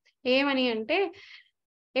బాబు. ఏమని అంటే,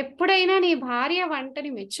 ఎప్పుడైనా నీ భార్య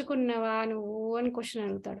వంటని మెచ్చుకున్నావా నువ్వు అని క్వెషన్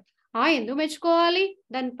అడుగుతాడు. ఎందుకు మెచ్చుకోవాలి?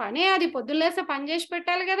 దాని పనే అది, పొద్దున్న లేస్తే పని చేసి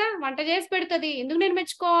పెట్టాలి గదా! వంట చేసి పెడతది. ఎందుకు నేను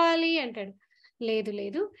మెచ్చుకోవాలి అంటాడు.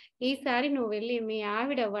 లేదు, ఈసారి నువ్వు వెళ్లి మీ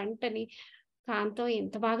ఆవిడ వంటని కాంతో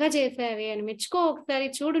ఎంత బాగా చేశావే అని మెచ్చుకో ఒకసారి,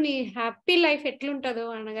 చూడు నీ హ్యాపీ లైఫ్ ఎట్లుంటదో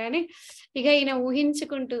అనగానే, ఇక ఈయన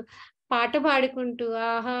ఊహించుకుంటూ పాట పాడుకుంటూ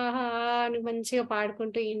ఆహాహా అని మంచిగా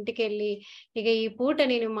పాడుకుంటూ ఇంటికెళ్ళి, ఇక ఈ పూట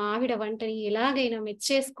నేను మా ఆవిడ వంటని ఎలాగైనా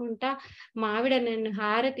మెచ్చేసుకుంటా, మా ఆవిడ నన్ను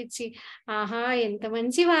హారతిచ్చి ఆహా ఎంత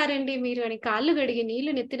మంచి వారండి మీరు అని కాళ్ళు గడిగి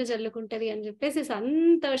నీళ్లు నెత్తిన జల్లుకుంటది అని చెప్పేసి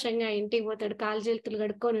సంతోషంగా ఇంటికి పోతాడు. కాళ్ళు చేతులు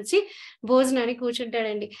కడుక్కొని వచ్చి భోజనానికి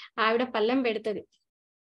కూర్చుంటాడండి. ఆవిడ పళ్ళెం పెడతది.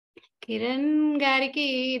 కిరణ్ గారికి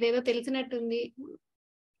ఇదేదో తెలిసినట్టుంది.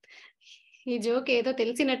 ఈ జోక్ ఏదో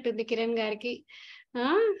తెలిసినట్టుంది కిరణ్ గారికి. ఆ!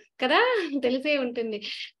 కదా! తెలిసే ఉంటుంది.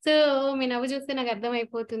 సో, మీ నవ్వు చూస్తే నాకు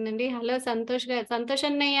అర్థమైపోతుందండి. హలో సంతోష్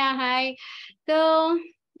అన్నయ్య హాయ్. సో,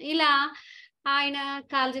 ఇలా ఆయన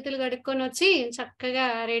కాళ్ళు చేతులు కడుక్కొనొచ్చి చక్కగా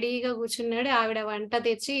రెడీగా కూర్చున్నాడు. ఆవిడ వంట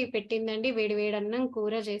తెచ్చి పెట్టిందండి. వేడి వేడి అన్నం,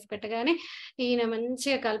 కూర చేసి పెట్టగానే ఈయన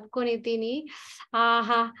మంచిగా కలుపుకొని తిని,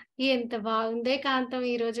 ఆహా! ఎంత బాగుందే కాంతం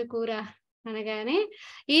ఈరోజు కూర అనగానే,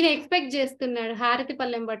 ఈయన ఎక్స్‌పెక్ట్ చేస్తున్నాడు హారతి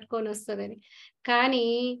పళ్ళెం పట్టుకొనొస్తదని. కానీ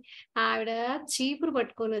ఆవిడ చీపురు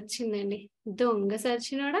పట్టుకొనొచ్చిందండి. దొంగ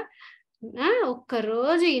సచ్చినోడా!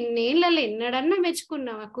 ఒక్కరోజు ఇన్నేళ్లలో ఎన్నడన్నా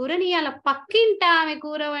మెచ్చుకున్నావా కూరని? ఇయాల పక్కింటామె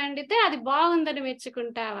కూర వండితే అది బాగుందని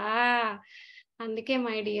మెచ్చుకుంటావా? అందుకే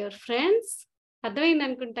మై డియర్ ఫ్రెండ్స్,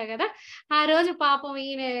 అర్థమైందనుకుంటా గదా! ఆ రోజు పాపం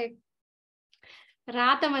ఈయన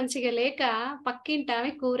రాత మంచిగా లేక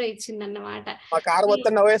పక్కింటామె కూర ఇచ్చిందన్నమాట. మా కారు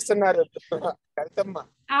మొత్తం నవ్వేస్తున్నారు కవితమ్మ.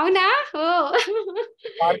 అవునా? ఓహ్!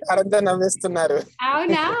 కారంతో నవ్వేస్తున్నారు.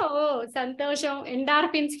 అవునా? ఓహ్! సంతోషం.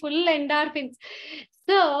 Endorphins, full endorphins.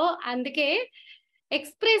 సో, అందుకే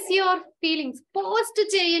ఎక్స్‌ప్రెస్ యువర్ ఫీలింగ్స్. పోస్ట్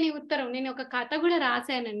చేయని ఉత్తరం. నేను ఒక కథ గూడా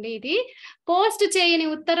రాసానండి ఇది. పోస్ట్ చేయని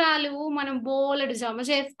ఉత్తరాలు మనం బోలెడు జమ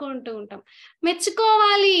చేసుకుంటూ ఉంటాం.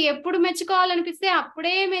 మెచ్చుకోవాలి. ఎప్పుడు మెచ్చుకోవాలనిపిస్తే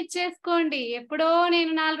అప్పుడే మెచ్చేసుకోండి. ఎప్పుడో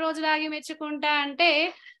నేను 4 రోజులు ఆగి మెచ్చుకుంటా అంటే,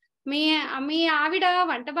 మీ మీ ఆవిడ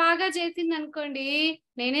వంట బాగా చేసిందనుకోండి,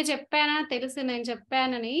 నేనే చెప్పానా తెలుసు నేను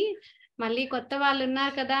చెప్పానని. మళ్ళీ కొత్త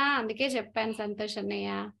వాళ్ళున్నారు కదా! అందుకే చెప్పాను సంతోష్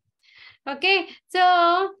అన్నయ్య. ఓకే. సో,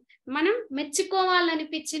 మనం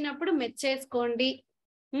మెచ్చుకోవాలనిపించినప్పుడు మెచ్చేసుకోండి.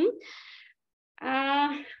 హ్మ్.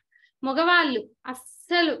 మగవాళ్ళు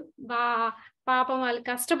అస్సలు బా పాపం వాళ్ళు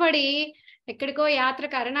కష్టపడి ఎక్కడికో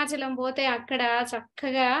యాత్రకు అరుణాచలం పోతే అక్కడ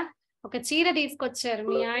చక్కగా ఒక చీర తీసుకొచ్చారు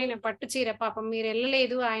మీ ఆయన, పట్టు చీర. పాపం మీరు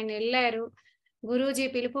వెళ్ళలేదు, ఆయన వెళ్ళారు. గురూజీ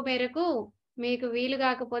పిలుపు మేరకు మీకు వీలు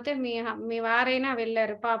కాకపోతే మీ వారైనా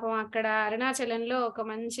వెళ్ళారు. పాపం అక్కడ అరుణాచలంలో ఒక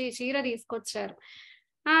మంచి చీర తీసుకొచ్చారు.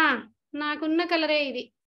 నాకున్న కలరే ఇది.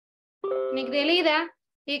 నీకు తెలీదా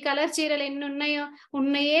ఈ కలర్ చీరలు ఎన్ని ఉన్నాయో?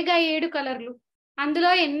 ఉన్నాయేగా 7 కలర్లు. అందులో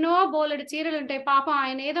ఎన్నో బోలెడు చీరలు ఉంటాయి. పాపం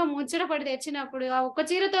ఆయన ఏదో ముచ్చట పడి తెచ్చినప్పుడు ఆ ఒక్క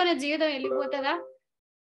చీరతోనే జీవితం వెళ్ళిపోతుందా?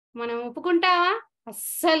 మనం ఒప్పుకుంటావా?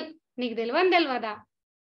 అస్సలు. నీకు తెలియదా?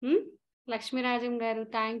 లక్ష్మీరాజం గారు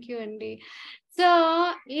థ్యాంక్ యూ అండి. సో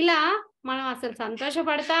ఇలా మనం అసలు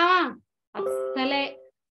సంతోషపడతావా? అస్సలే.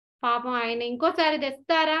 పాపం ఆయన ఇంకోసారి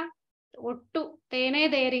తెస్తారా? ఒట్టు తేనే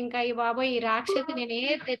దేరు. ఇంకా ఈ బాబోయ్ ఈ రాక్షసి నేను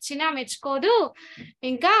ఏది తెచ్చినా మెచ్చుకోదు,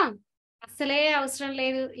 ఇంకా అసలే అవసరం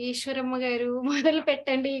లేదు. ఈశ్వరమ్మ గారు మొదలు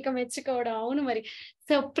పెట్టండి ఇక మెచ్చుకోవడం. అవును మరి.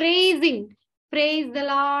 సో ప్రైజ్ ద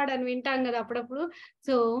లార్డ్ అని వింటాం కదా అప్పుడప్పుడు.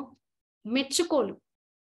 సో మెచ్చుకోలు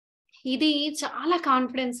ఇది చాలా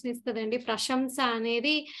కాన్ఫిడెన్స్ ఇస్తుందండి. ప్రశంస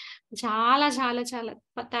అనేది చాలా చాలా చాలా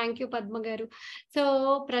థ్యాంక్ యూ పద్మ గారు. సో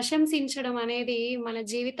ప్రశంసించడం అనేది మన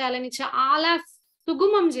జీవితాలని చాలా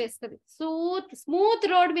సుగమం చేస్తుంది. స్మూత్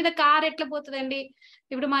రోడ్ మీద కార్ ఎట్లా పోతుందండి?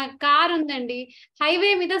 ఇప్పుడు మా కార్ ఉందండి,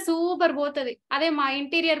 హైవే మీద సూపర్ పోతుంది. అదే మా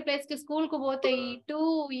ఇంటీరియర్ ప్లేస్ కి స్కూల్ కు పోతే ఇటు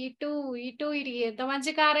ఎంత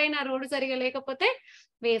మంచి కార్ అయినా రోడ్డు సరిగా లేకపోతే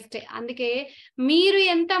వేస్టే. అందుకే మీరు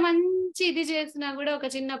ఎంత మంచి ఇది చేసినా కూడా ఒక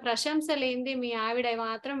చిన్న ప్రశంస లేనిది మీ ఆవిడ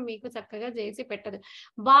మాత్రం మీకు చక్కగా చేసి పెట్టదు.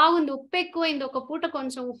 బాగుంది, ఉప్పు ఎక్కువైంది, ఒక పూట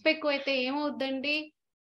కొంచెం ఉప్పు ఎక్కువైతే ఏమవుద్దండి?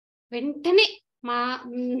 వెంటనే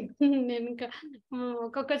నేను ఇంకా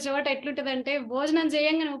ఒక్కొక్క చోట ఎట్లుంటదంటే భోజనం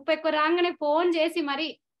చేయంగానే ఉప్పు ఎక్కువ రాగానే ఫోన్ చేసి మరి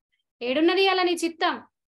ఏడున్నది అలా నీ చిత్తం,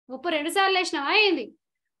 ఉప్పు 2 సార్లు వేసినావా ఏంది?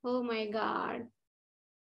 Oh my God.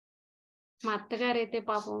 మా అత్తగారైతే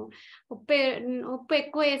పాపం ఉప్పు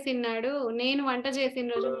ఎక్కువ వేసినాడు. నేను వంట చేసిన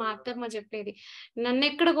రోజు మా అత్తమ్మ చెప్పేది, నన్ను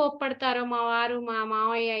ఎక్కడ కోప్పడతారో మా వారు మా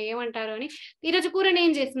మావయ్య ఏమంటారో అని, ఈరోజు కూర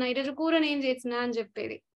నేను చేసిన అని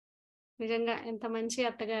చెప్పేది. నిజంగా ఎంత మంచి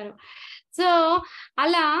అత్తగారు. సో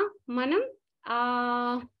అలా మనం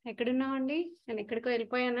ఎక్కడున్నామండి? నేను ఎక్కడికో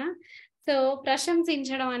వెళ్ళిపోయానా? సో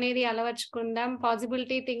ప్రశంసించడం అనేది అలవర్చుకుందాం.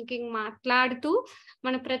 పాజిబిలిటీ థింకింగ్ మాట్లాడుతూ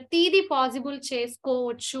మనం ప్రతిదీ పాజిబుల్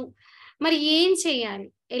చేసుకోవచ్చు. మరి ఏం చేయాలి?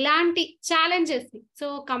 ఎలాంటి ఛాలెంజెస్ ని? సో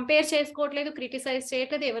కంపేర్ చేసుకోవట్లేదు, క్రిటిసైజ్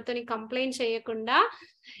చేయట్లేదు, ఎవరితోని కంప్లైంట్ చేయకుండా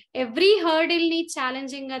ఎవ్రీ హర్డిల్ ని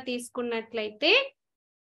ఛాలెంజింగ్ గా తీసుకున్నట్లయితే,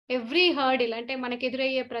 ఎవ్రీ హర్డిల్ అంటే మనకు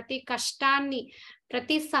ఎదురయ్యే ప్రతి కష్టాన్ని,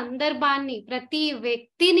 ప్రతి సందర్భాన్ని, ప్రతి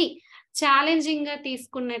వ్యక్తిని ఛాలెంజింగ్ గా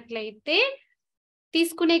తీసుకున్నట్లయితే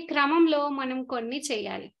తీసుకునే క్రమంలో మనం కొన్ని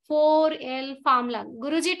చేయాలి. 4L formula.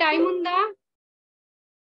 గురూజీ టైం ఉందా?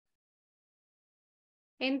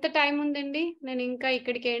 ఎంత టైం ఉందండి? నేను ఇంకా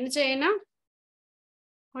ఇక్కడికి ఎండ్ చేయనా?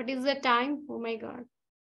 What is the time? Oh my God,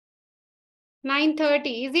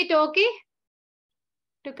 9:30. Is it okay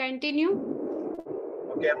to continue?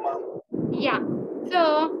 Yeah. So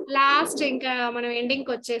last ఇంకా మనం ఎండింగ్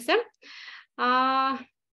కి వచ్చేసాం.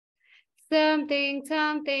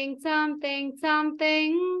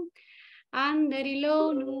 సంథింగ్ అందరిలో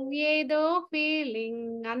ఏదో ఫీలింగ్.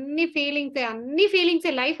 అన్ని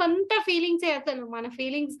ఫీలింగ్సే లైఫ్ అంతా ఫీలింగ్సే. అసలు మన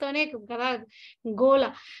ఫీలింగ్స్ తోనే కదా గోల.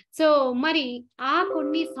 సో మరి ఆ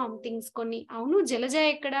కొన్ని సంథింగ్స్ కొన్ని. అవును, జలజ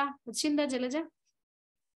ఎక్కడ వచ్చిందా? జలజ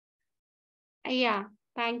అయ్యా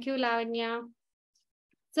thank you Lavanya.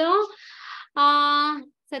 So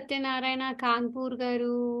Satyanarayana Kanpur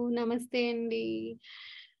గారు నమస్తే అండి.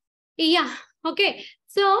 Yeah okay.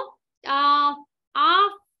 సో ఆ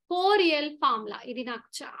 4L ఫార్ములా ఇది నాకు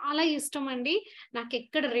చాలా ఇష్టం అండి. నాకు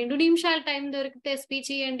ఎక్కడ 2 నిమిషాల టైం దొరికితే స్పీచ్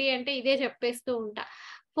ఇవ్వండి అంటే ఇదే చెప్పేస్తూ ఉంటా.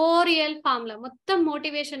 4L ఫార్ములా మొత్తం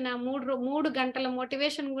మోటివేషన్, నా 3 గంటల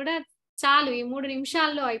మోటివేషన్ కూడా చాలు ఈ 3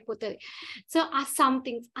 నిమిషాల్లో అయిపోతుంది. సో ఆ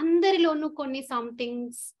సంథింగ్స్ అందరిలోనూ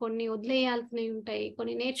కొన్ని వదిలేయాల్సినవి ఉంటాయి,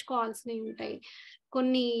 కొన్ని నేర్చుకోవాల్సినవి ఉంటాయి,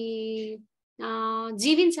 కొన్ని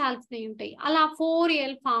జీవించాల్సినవి ఉంటాయి. అలా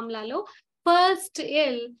 4L ఫార్ములాలో first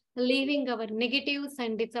L leaving hour negatives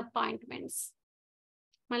and disappointments.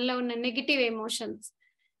 మనలో ఉన్న నెగటివ్ ఎమోషన్స్,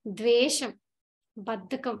 ద్వేషం,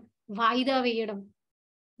 బద్ధకం, వాయిదా వేయడం,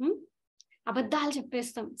 అబద్ధాలు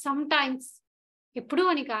చెప్పేస్తాం సమ్ టైమ్స్, ఎప్పుడు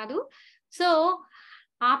అని కాదు. సో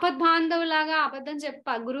ఆపద్బాంధవులాగా అబద్ధం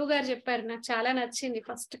గురువు గారు చెప్పారు, నాకు చాలా నచ్చింది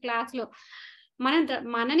ఫస్ట్ క్లాస్ లో.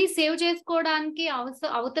 మనని సేవ్ చేసుకోవడానికి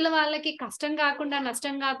అవతల వాళ్ళకి కష్టం కాకుండా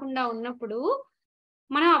నష్టం కాకుండా ఉన్నప్పుడు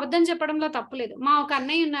మనం అబద్ధం చెప్పడంలో తప్పులేదు. మా ఒక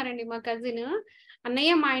అన్నయ్య ఉన్నారండి, మా కజిన్.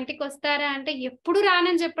 అన్నయ్య మా ఇంటికి వస్తారా అంటే ఎప్పుడు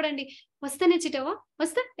రానని చెప్పడండి. వస్తానే చిటవా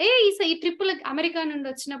వస్తా, ఈ ట్రిప్పులు అమెరికా నుండి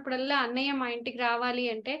వచ్చినప్పుడల్లా అన్నయ్య మా ఇంటికి రావాలి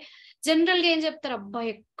అంటే జనరల్ గా ఏం చెప్తారు, అబ్బా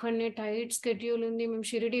ఎక్కడనే టైట్ స్కెడ్యూల్ ఉంది, మేము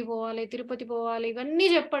షిరిడి పోవాలి, తిరుపతి పోవాలి, ఇవన్నీ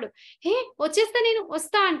చెప్పాడు. వచ్చేస్తా, నేను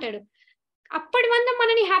వస్తా అంటాడు. అప్పటి మందం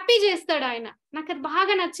మనని హ్యాపీ చేస్తాడు ఆయన. నాకు అది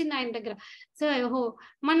బాగా నచ్చింది ఆయన దగ్గర. సో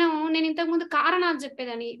నేను ఇంతకు ముందు కారణాలు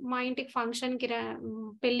చెప్పేదాన్ని, మా ఇంటికి ఫంక్షన్ కి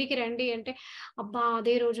పెళ్లికి రండి అంటే, అబ్బా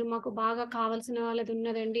అదే రోజు మాకు బాగా కావాల్సిన వాళ్ళది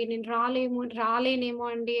ఉన్నదండి, నేను రాలేనేమో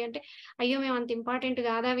అండి అంటే, అయ్యో మేము అంత ఇంపార్టెంట్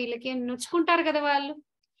కాదా వీళ్ళకి అని నొచ్చుకుంటారు కదా వాళ్ళు.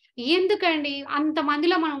 ఎందుకండి అంత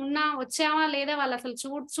మందిలో మనం వచ్చామా లేదా వాళ్ళు అసలు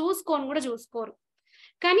చూసుకొని కూడా చూసుకోరు.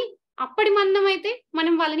 కానీ అప్పటి మందం అయితే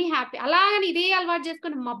మనం వాళ్ళని హ్యాపీ, అలాగని ఇదే అలవాటు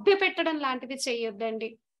చేసుకొని మభ్య పెట్టడం లాంటిది చెయ్యొద్దండి.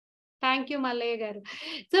 థ్యాంక్ యూ మల్లయ్య గారు.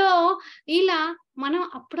 సో ఇలా మనం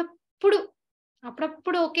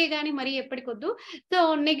అప్పుడప్పుడు ఓకే గాని మరి ఎప్పటికొద్దు. సో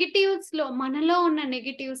మనలో ఉన్న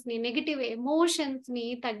నెగెటివ్ ఎమోషన్స్ ని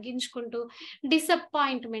తగ్గించుకుంటూ,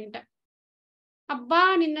 డిసప్పాయింట్మెంట్, అబ్బా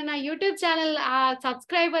నిన్న నా యూట్యూబ్ ఛానల్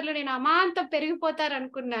సబ్స్క్రైబర్లు నేను అమాంతం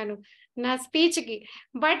పెరిగిపోతారనుకున్నాను నా స్పీచ్ కి.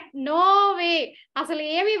 బట్ నో వే, అసలు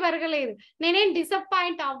ఏమీ పెరగలేదు. నేనేం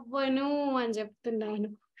డిసప్పాయింట్ అవ్వను అని చెప్తున్నాను.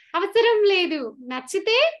 అవసరం లేదు,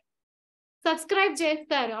 నచ్చితే సబ్స్క్రైబ్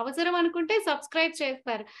చేస్తారు, అవసరం అనుకుంటే సబ్స్క్రైబ్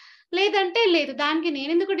చేస్తారు, లేదంటే లేదు. దానికి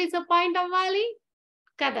నేనెందుకు డిసప్పాయింట్ అవ్వాలి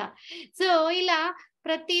కదా. సో ఇలా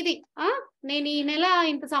ప్రతిదీ నేను ఈ నెల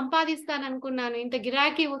ఇంత సంపాదిస్తాను అనుకున్నాను, ఇంత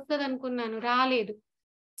గిరాకీ వస్తుంది అనుకున్నాను, రాలేదు.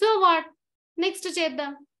 సో వాట్, నెక్స్ట్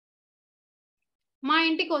చేద్దాం. మా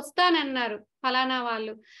ఇంటికి వస్తానన్నారు ఫలానా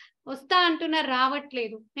వాళ్ళు, వస్తా అంటున్నారు,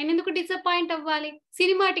 రావట్లేదు. నేను ఎందుకు డిసప్పాయింట్ అవ్వాలి?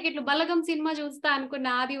 సినిమా టికెట్లు, బలగం సినిమా చూస్తా అనుకున్న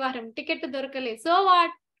ఆదివారం టికెట్ దొరకలేదు. సో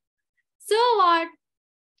వాట్,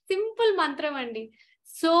 సింపుల్ మంత్రం అండి.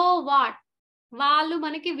 సో వాట్, వాళ్ళు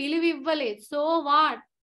మనకి విలువ ఇవ్వలేదు. సో వాట్,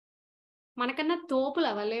 మనకన్నా తోపుల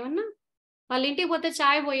వాళ్ళు ఏమన్నా, వాళ్ళ ఇంటికి పోతే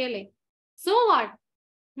చాయ్ పోయలే. సో వాట్,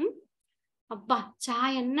 అబ్బా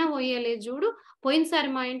చాయ్ అన్నా పోయలేదు చూడు, పోయినసారి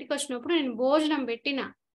మా ఇంటికి వచ్చినప్పుడు నేను భోజనం పెట్టినా,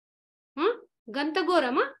 గంత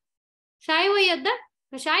ఘోరమా, చాయ్ పోయొద్దా,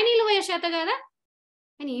 చాయ్ నీళ్ళు పోయే చేత కదా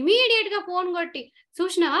అని ఇమీడియట్ గా ఫోన్ కొట్టి,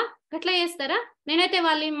 చూసినావా గట్లా చేస్తారా, నేనైతే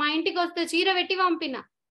వాళ్ళు మా ఇంటికి వస్తే చీర పెట్టి పంపినా.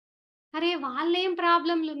 అరే వాళ్ళేం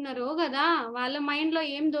ప్రాబ్లంలు ఉన్నారో కదా, వాళ్ళ మైండ్ లో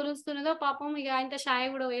ఏం దొరుకుతున్నదో పాపం, ఇక ఇంత చాయ్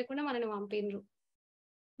కూడా వేయకుండా మనని పంపినరు.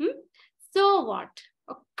 సో వాట్,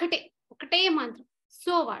 ఒకటే మంత్రం,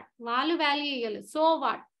 సో వాట్, వాళ్ళు వాల్యూ ఇవ్వలేదు. So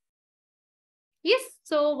what, yes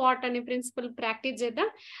so what అనే ప్రిన్సిపల్ ప్రాక్టీస్ చేద్దాం.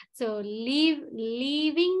 So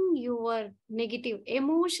leaving your negative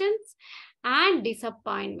emotions and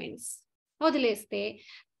disappointments వదిలేస్తే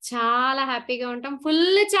చాలా హ్యాపీగా ఉంటాం.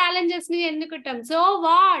 ఫుల్ ఛాలెంజెస్ ని ఎన్నుకుంటాం. సో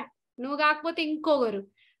వాట్, నువ్వు కాకపోతే ఇంకొకరు,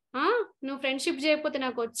 నువ్వు ఫ్రెండ్షిప్ చేయకపోతే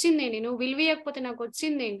నాకు వచ్చిందేంటి, నువ్వు విలువయకపోతే నాకు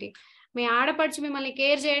వచ్చిందేంటి, మీ ఆడపడుచు మిమ్మల్ని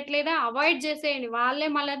కేర్ చేయట్లేదా, అవాయిడ్ చేసేయండి, వాళ్ళే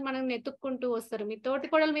మళ్ళీ మనం ఎత్తుక్కుంటూ వస్తారు. మీ తోటి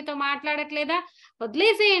కోడలు మీతో మాట్లాడట్లేదా,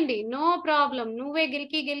 వదిలేసేయండి, నో ప్రాబ్లం. నువ్వే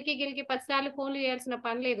గెలికి 10 సార్లు ఫోన్లు చేయాల్సిన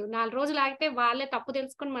పని లేదు. 4 రోజులు ఆగితే వాళ్ళే తప్పు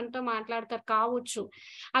తెలుసుకొని మనతో మాట్లాడతారు కావచ్చు.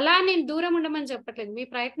 అలా నేను దూరం ఉండమని చెప్పట్లేదు. మీ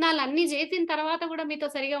ప్రయత్నాలు అన్ని చేసిన తర్వాత కూడా మీతో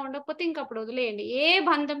సరిగా ఉండకపోతే ఇంకప్పుడు వదిలేయండి, ఏ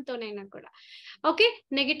బంధంతోనైనా కూడా. ఓకే,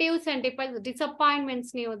 నెగటివ్స్ అండ్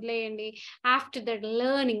డిసప్పాయింట్మెంట్స్ ని వదిలేయండి. ఆఫ్టర్ దట్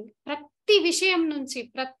లెర్నింగ్, ప్రతి విషయం నుంచి,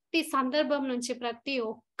 ప్రతి సందర్భం నుంచి, ప్రతి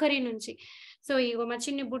ఒక్కరి నుంచి. సో ఇగో మా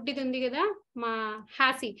చిన్ని బుడ్డిది ఉంది కదా, మా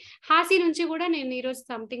హాసి నుంచి కూడా నేను ఈరోజు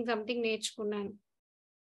సంథింగ్ నేర్చుకున్నాను.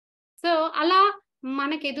 సో అలా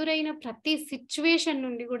మనకు ఎదురైన ప్రతి సిచ్యువేషన్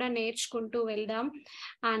నుండి కూడా నేర్చుకుంటూ వెళ్దాం.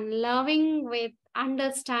 And loving with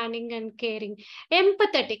understanding and caring,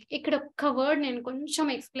 empathetic. ఇక్కడ ఒక్క వర్డ్ నేను కొంచెం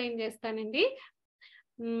ఎక్స్ప్లెయిన్ చేస్తానండి.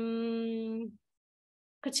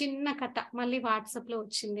 ఒక చిన్న కథ మళ్ళీ వాట్సాప్ లో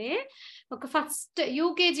వచ్చింది. ఒక ఫస్ట్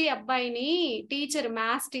యూకేజీ అబ్బాయిని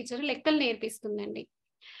మ్యాథ్స్ టీచర్ లెక్కలు నేర్పిస్తుందండి.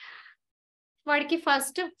 వాడికి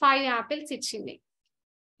ఫస్ట్ 5 యాపిల్స్ ఇచ్చింది,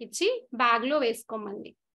 ఇచ్చి బ్యాగ్ లో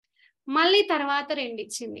వేసుకోమంది. మళ్ళీ తర్వాత 2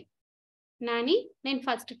 ఇచ్చింది. నాని నేను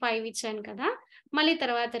ఫస్ట్ 5 ఇచ్చాను కదా, మళ్ళీ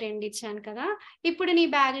తర్వాత 2 ఇచ్చాను కదా, ఇప్పుడు నీ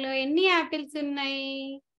బ్యాగ్ లో ఎన్ని యాపిల్స్ ఉన్నాయి?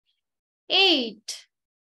 8.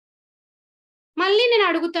 మళ్ళీ నేను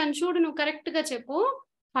అడుగుతాను, చూడు నువ్వు కరెక్ట్ గా చెప్పు.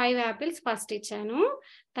 5 యాపిల్స్ ఫస్ట్ ఇచ్చాను,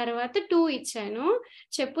 తర్వాత 2 ఇచ్చాను,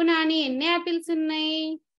 చెప్పు నాని ఎన్ని యాపిల్స్ ఉన్నాయి?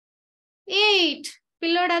 8.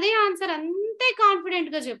 పిల్లోడు అదే ఆన్సర్ అంతే కాన్ఫిడెంట్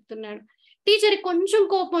గా చెప్తున్నాడు. టీచర్ కొంచెం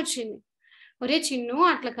కోపం వచ్చింది. ఒరే చిన్ను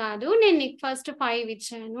అట్లా కాదు, నేను నీకు ఫస్ట్ 5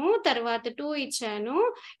 ఇచ్చాను, తర్వాత 2 ఇచ్చాను,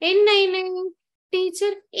 ఎన్ని అయినాయి?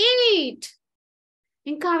 టీచర్ 8.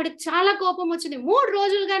 ఇంకా ఆవిడకి చాలా కోపం వచ్చింది. 3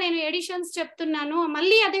 రోజులుగా నేను ఎడిషన్స్ చెప్తున్నాను,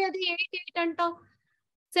 మళ్ళీ అదే 8 అంటావు,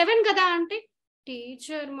 7 కదా అంటే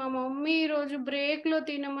టీచర్ మా మమ్మీ ఈ రోజు బ్రేక్ లో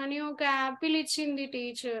తినమని ఒక యాపిల్ ఇచ్చింది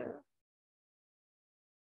టీచర్.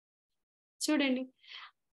 చూడండి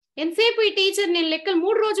ఎంతసేపు ఈ టీచర్ నేను లెక్కలు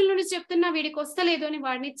 3 రోజుల నుండి చెప్తున్నా వీడికి వస్తలేదు అని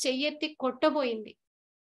వాడిని చెయ్యెత్తి కొట్టబోయింది.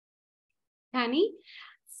 కానీ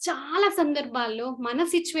చాలా సందర్భాల్లో మన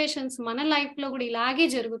సిచ్యువేషన్స్ మన లైఫ్ లో కూడా ఇలాగే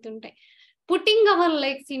జరుగుతుంటాయి. Putting our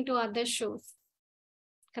legs into other shows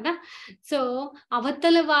కదా. సో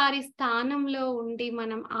అవతల వారి స్థానంలో ఉండి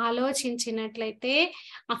మనం ఆలోచించినట్లయితే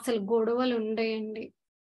అసలు గొడవలు ఉండయండి,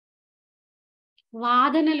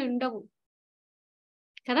 వాదనలు ఉండవు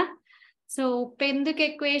కదా. సో పెందుకు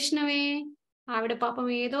ఎక్కువ వేసినవే, ఆవిడ పాపం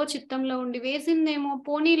ఏదో చిత్తంలో ఉండి వేసిందేమో,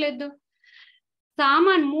 పోనీలేదు.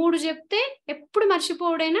 సామాన్ 3 చెప్తే ఎప్పుడు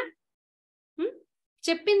మర్చిపోవడైనా,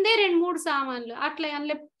 చెప్పిందే 2-3 సామాన్లు అట్లా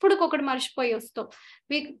అందులో ఎప్పుడుకొకటి మర్చిపోయి వస్తావు,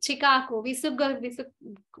 చికాకు విసుగ్గా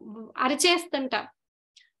అరిచేస్తుంటా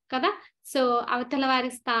కదా. సో అవతల వారి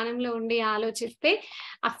స్థానంలో ఉండి ఆలోచిస్తే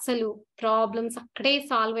అసలు ప్రాబ్లమ్స్ అక్కడే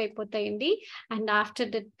సాల్వ్ అయిపోతాయండి. And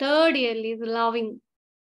after the third year is loving,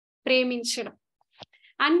 ప్రేమించడం,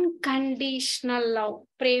 అన్కండిషనల్ లవ్,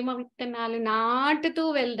 ప్రేమ విత్తనాలు నాటుతూ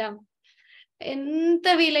వెళ్దాం. ఎంత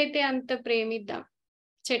వీలైతే అంత ప్రేమిద్దాం.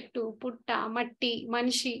 చెట్టు పుట్ట మట్టి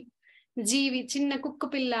మనిషి జీవి, చిన్న కుక్క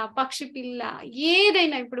పిల్ల పక్షి పిల్ల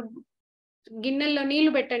ఏదైనా, ఇప్పుడు గిన్నెల్లో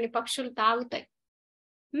నీళ్లు పెట్టండి పక్షులు తాగుతాయి.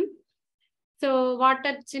 సో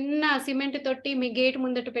వాటర్ చిన్న సిమెంట్ తొట్టి మీ గేట్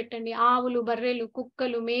ముందట పెట్టండి, ఆవులు బర్రెలు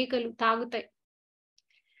కుక్కలు మేకలు తాగుతాయి.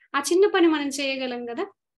 ఆ చిన్న పని మనం చేయగలం కదా.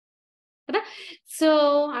 సో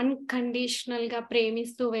అన్కండిషనల్ గా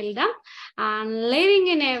ప్రేమిస్తూ వెళ్దాం. And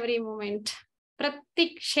living in every moment, ప్రతి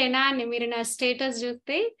క్షణాన్ని, మీరు నా స్టేటస్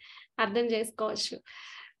చూస్తే అర్థం చేసుకోవచ్చు,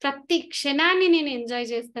 ప్రతి క్షణాన్ని నేను ఎంజాయ్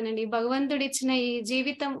చేస్తానండి. భగవంతుడు ఇచ్చిన ఈ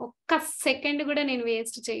జీవితం ఒక్క సెకండ్ కూడా నేను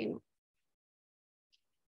వేస్ట్ చేయను.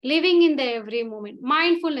 Living in the every moment,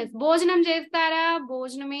 mindfulness. భోజనం చేస్తారా,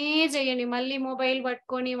 భోజనమే చేయండి, మళ్ళీ మొబైల్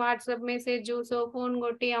పట్టుకొని వాట్సాప్ మెసేజ్ చూసో, ఫోన్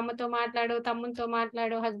కొట్టి అమ్మతో మాట్లాడు, తమ్ముతో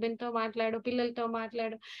మాట్లాడు, హస్బెండ్ తో మాట్లాడు, పిల్లలతో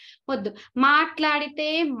మాట్లాడు, వద్దు. మాట్లాడితే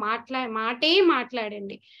మాటే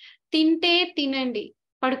మాట్లాడండి, తింటే తినండి,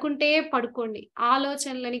 పడుకుంటే పడుకోండి,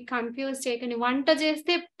 ఆలోచనలని కన్ఫ్యూజ్ చేయకండి. వంట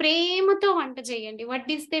చేస్తే ప్రేమతో వంట చేయండి,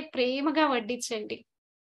 వడ్డిస్తే ప్రేమగా వడ్డించండి.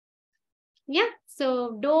 So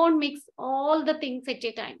don't mix all the things at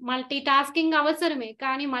a time. Multi tasking అవసరమే,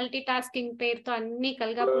 కానీ మల్టీ టాస్కింగ్ పేరుతో అన్ని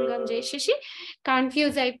కలగాపులగం చేసేసి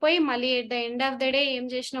కన్ఫ్యూజ్ అయిపోయి మళ్ళీ at the end of the day ఏం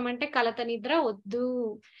చేసినామంటే కలత నిద్ర వద్దు,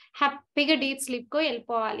 హ్యాపీగా డీప్ స్లీప్ కో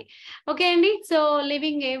వెళ్ళిపోవాలి. ఓకే అండి. So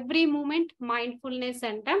living every moment, mindfulness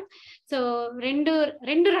అంటాం. సో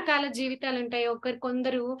రెండు రకాల జీవితాలు ఉంటాయి.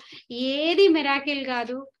 కొందరు ఏది మిరాకిల్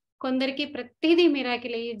కాదు, కొందరికి ప్రతిదీ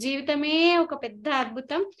మిరాకిల్. ఈ జీవితమే ఒక పెద్ద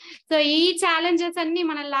అద్భుతం. సో ఈ ఛాలెంజెస్ అన్ని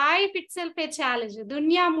మన life it self A challenge.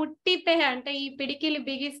 దునియా ముట్టితే అంటే ఈ పిడికిలు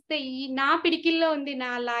బిగిస్తే నా పిడికిల్లో ఉంది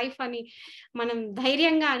నా లైఫ్ అని మనం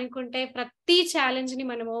ధైర్యంగా అనుకుంటే ప్రతి ఛాలెంజ్ ని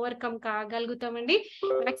మనం ఓవర్కమ్ కాగలుగుతామండి.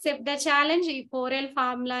 Accept the challenge. ఈ 4L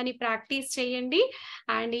ఫార్ములాని ప్రాక్టీస్ చేయండి.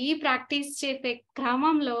 అండ్ ఈ ప్రాక్టీస్ చేసే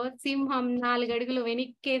క్రమంలో సింహం 4 అడుగులు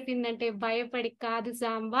వెనక్కేసిందంటే భయపడి కాదు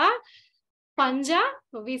సాంబా, పంజా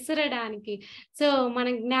విసరడానికి. సో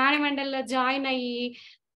మనం జ్ఞాన మండలిలో జాయిన్ అయ్యి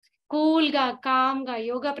కూల్ గా కామ్ గా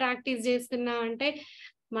యోగా ప్రాక్టీస్ చేస్తున్నా అంటే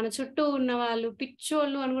మన చుట్టూ ఉన్న వాళ్ళు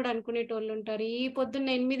పిచ్చోళ్ళు అని కూడా అనుకునేటోళ్ళు ఉంటారు. ఈ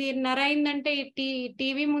పొద్దున్న 8:30 అయిందంటే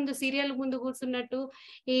టీవీ ముందు సీరియల్ ముందు కూర్చున్నట్టు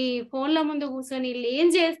ఈ ఫోన్ల ముందు కూర్చొని వీళ్ళు ఏం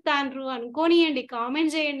చేస్తాండ్రు అనుకోనియండి,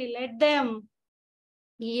 కామెంట్ చేయండి, లెట్ దెమ్.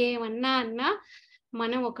 ఏమన్నా అన్నా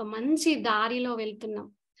మనం ఒక మంచి దారిలో వెళ్తున్నాం,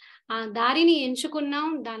 ఆ దారిని ఎంచుకున్నాం,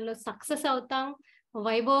 దానిలో సక్సెస్ అవుతాం,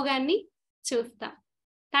 వైభోగాన్ని చూస్తాం.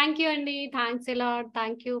 థ్యాంక్ యూ అండి. Thanks a lot.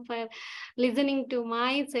 Thank you for listening to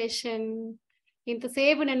my session.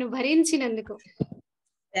 ఇంతసేపు నన్ను భరించినందుకు.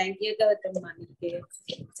 థ్యాంక్ యూ గౌతమ్మ,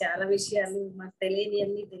 చాలా విషయాలు మాకు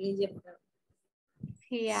తెలియని తెలియజెప్పారు.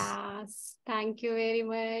 As, thank you very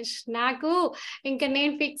much. నాకు ఇంకా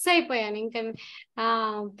నేను ఫిక్స్ అయిపోయాను, ఇంకా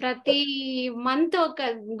ప్రతి మంత్ ఒక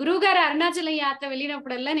గురువుగారు అరుణాచలం యాత్ర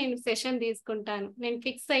వెళ్ళినప్పుడల్లా నేను సెషన్ తీసుకుంటాను. నేను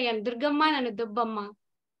ఫిక్స్ అయ్యాను. దుర్గమ్మ నన్ను దుబ్బమ్మ.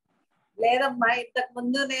 లేదమ్మా, ఇంతకు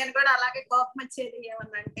ముందు నేను కూడా అలాగే కోపం వచ్చేది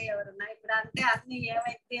ఏమన్నా అంటే ఎవరన్నా, ఇప్పుడు అంటే అన్ని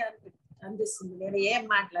ఏమైతే అనిపిస్తుంది, నేను ఏం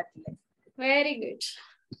మాట్లాడలేదు. Very good.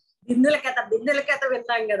 బిందుల కథ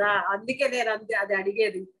విన్నాం కదా, అందుకే నేను అది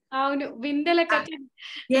అడిగేది. అవును, బిందెల కథ.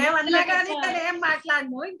 ఏమన్నా కానీ నేను ఏం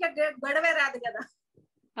మాట్లాడను, ఇంకా గొడవే రాదు కదా.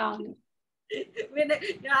 అవును,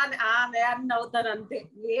 అవుతాను అంతే,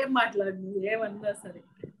 ఏం మాట్లాడను, ఏమన్నా సరే.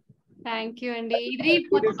 థ్యాంక్ యూ అండి. ఇది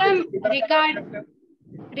మొత్తం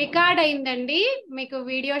రికార్డ్ అయిందండి, మీకు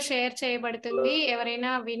వీడియో షేర్ చేయబడుతుంది.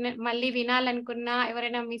 ఎవరైనా మళ్ళీ వినాలనుకున్నా,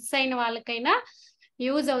 ఎవరైనా మిస్ అయిన వాళ్ళకైనా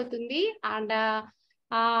యూజ్ అవుతుంది. అండ్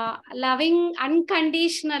లవింగ్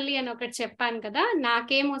అన్కండిషనల్లీ అని ఒకటి చెప్పాను కదా,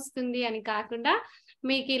 నాకేం వస్తుంది అని కాకుండా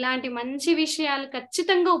మీకు ఇలాంటి మంచి విషయాలు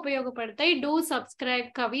ఖచ్చితంగా ఉపయోగపడతాయి. Do subscribe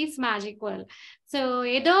Kavi's magic world. So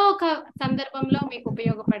ఏదో ఒక సందర్భంలో మీకు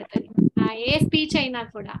ఉపయోగపడుతుంది, ఏ స్పీచ్ అయినా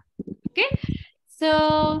కూడా. Okay, so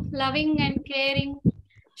loving and caring,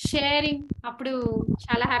 sharing అప్పుడు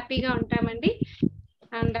చాలా హ్యాపీగా ఉంటామండి.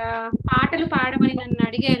 అండ్ పాటలు పాడమని నన్ను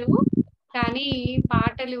అడిగారు, కానీ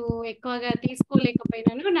పాటలు ఎక్కువగా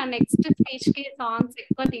తీసుకోలేకపోయినాను. నా నెక్స్ట్ స్పీచ్ కి సాంగ్స్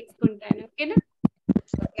ఎక్కువ తీసుకుంటాను. ఓకేనా?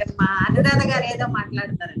 మా అనురాధ గారు ఏదో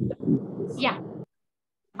మాట్లాడతారంట, యా,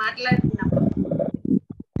 మాట్లాడుతున్నప్పుడు.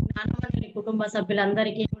 నాన్నమండలి కుటుంబ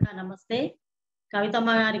సభ్యులందరికీ కూడా నమస్తే. కవితమ్మ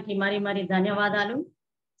గారికి మరి ధన్యవాదాలు.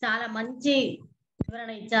 చాలా మంచి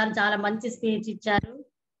వివరణ ఇచ్చారు, చాలా మంచి స్పీచ్ ఇచ్చారు.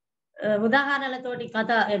 ఉదాహరణలతోటి,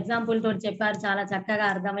 కథ ఎగ్జాంపుల్ తోటి చెప్పారు. చాలా చక్కగా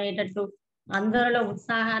అర్థమయ్యేటట్టు అందరిలో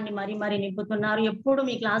ఉత్సాహాన్ని మరి నింపుతున్నారు. ఎప్పుడు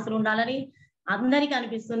మీ క్లాసులు ఉండాలని అందరికీ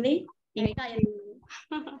అనిపిస్తుంది. ఇంకా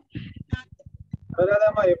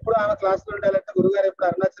ఎప్పుడు ఆమె క్లాస్ లో ఉండాలంటే గురుగారు ఎప్పుడు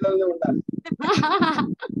అరుణాచలంలో ఉండాలి.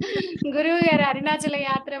 గురువు గారు అరుణాచల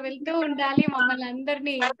యాత్ర వెళ్తూ ఉండాలి, మమ్మల్ని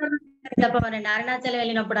అందరినీ చెప్పమనండి. అరుణాచలం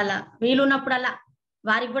వెళ్ళినప్పుడల్లా, వీలున్నప్పుడల్లా.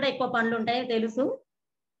 వారికి కూడా ఎక్కువ పనులు ఉంటాయి తెలుసు.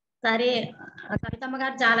 సరే, కవితమ్మ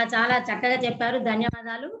గారు చాలా చాలా చక్కగా చెప్పారు.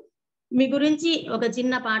 ధన్యవాదాలు. మీ గురించి ఒక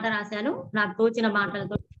చిన్న పాట రాశాను నాకు తోచిన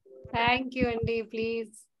మాటలతో. థ్యాంక్ యూ అండి.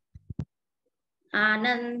 ప్లీజ్.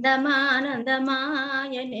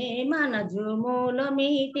 ఆనందమానందమాయనే మన జూములో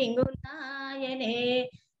మీటింగులాయనే,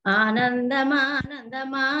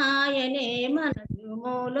 ఆనందమానందమాయనే మన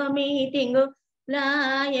జూములో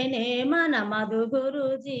మీటింగులాయనే, మన మధు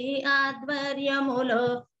గురుజీ ఆధ్వర్యములో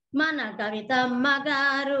మన కవితమ్మ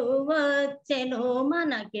గారు వచ్చెను,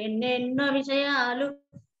 మనకెన్నెన్నో విషయాలు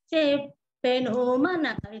చెప్పెను, మన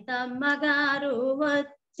కవితమ్మ గారు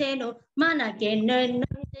వచ్చెను, మనకెన్నెన్నో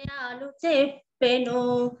విషయాలు చెప్పెను.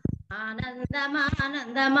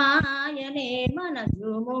 ఆనందమానందమాయనే మన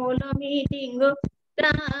జూములో మీటింగు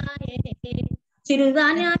రాయనే,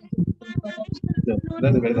 చిరుధాన్యాలు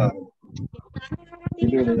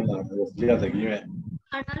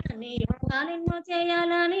యోగాలెన్నో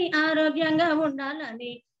చేయాలని ఆరోగ్యంగా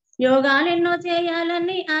ఉండాలని, యోగాలెన్నో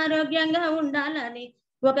చేయాలని ఆరోగ్యంగా ఉండాలని,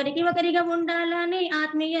 ఒకరిగా ఉండాలని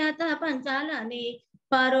ఆత్మీయత పంచాలని,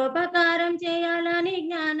 పరోపకారం చేయాలని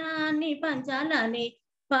జ్ఞానాన్ని పంచాలని,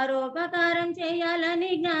 పరోపకారం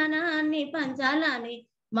చేయాలని జ్ఞానాన్ని పంచాలని,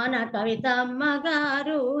 మన కవితమ్మ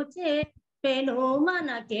గారు చెప్పెను,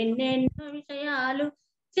 మనకెన్నెన్నో విషయాలు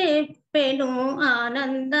చెప్పెను.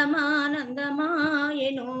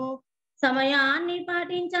 ఆనందమానందమాయెను, సమయాన్ని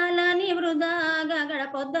పాటించాలని వృధాగా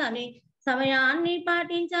గడపొద్దని, సమయాన్ని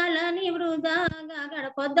పాటించాలని వృధాగా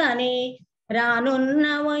గడపొద్దని, రానున్న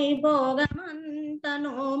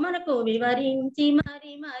వైభోగమంతను మనకు వివరించి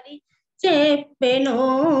మరి చెప్పెను,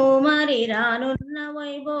 మరి రానున్న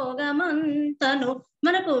వైభోగమంతను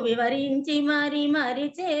మనకు వివరించి మరి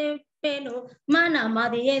చెప్పెను,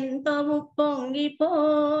 మనమది ఎంతో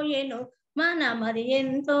ఉప్పొంగిపోయెను, మనమది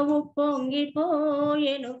ఎంతో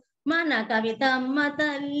ఉప్పొంగిపోయెను, మన కవితమ్మ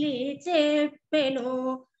తల్లి చెప్పెను.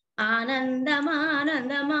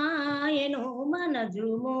 ఆనందమానందమాయెను మన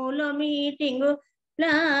జూములో మీటింగు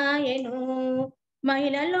లాయెను,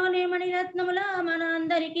 మహిళల్లోనే మణిరత్నముల మన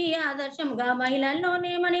అందరికీ ఆదర్శముగా,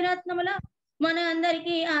 మహిళల్లోనే మణిరత్నముల మన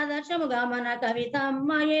అందరికీ ఆదర్శముగా, మన కవితమ్మ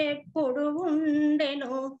ఎప్పుడు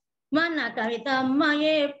ఉండెను, మన కవితమ్మ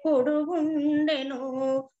ఎప్పుడు ఉండెను.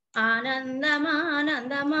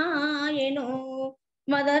 ఆనందమానందమాయెను,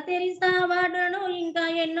 మదర్ తెరిసా అవార్డులను ఇంకా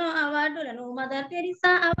ఎన్నో అవార్డులను, మదర్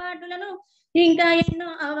తెరిసా అవార్డులను ఇంకా ఎన్నో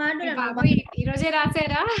అవార్డులను ఈ రోజే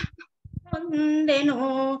రాశారా? పొందెను,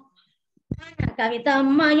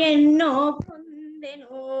 కవితమ్మ ఎన్నో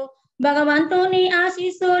పొందెను. భగవంతుని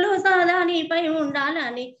ఆశీస్సులు సదా నీపై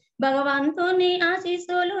ఉండాలని, భగవంతుని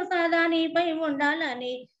ఆశీస్సులు సదా నీపై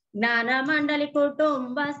ఉండాలని, జ్ఞాన మండలి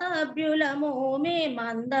కుటుంబ సభ్యులము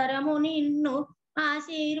మేమందరము నిన్ను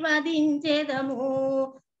ఆశీర్వదించేదము,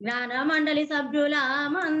 జ్ఞాన మండలి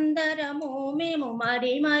సభ్యులమందరము మేము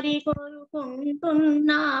మరి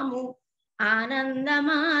కోరుకుంటున్నాము.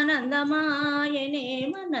 ఆనందమానందమాయనే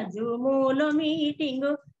మన జూములో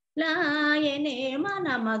మీటింగు లాయనే, మన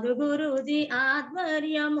మధు గురుజీ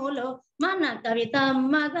ఆధ్వర్యములో మన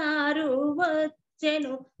కవితమ్మ గారు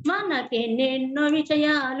వచ్చెను, మనకెన్నెన్నో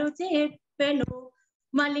విషయాలు చెప్పెను.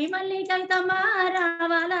 మళ్ళీ కవితమ్మ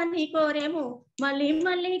రావాలని కోరేము,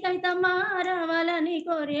 మళ్ళీ కవితమ్మ రావాలని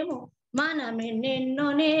కోరేము, మనమెన్నెన్నో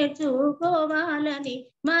నేర్చుకోవాలని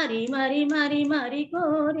మరి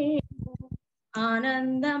కోరేము.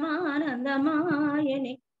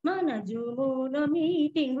 ఆనందమానందమాయనే మన జూములో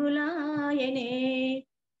మీటింగులాయనే.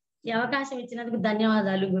 ఈ అవకాశం ఇచ్చినందుకు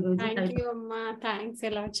ధన్యవాదాలు గురూజీ. థ్యాంక్ యూ అమ్మా, థ్యాంక్స్.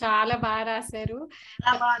 ఎలా చాలా బాగా రాశారు.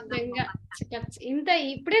 చాలా బాగుందమ్మా. ఇంత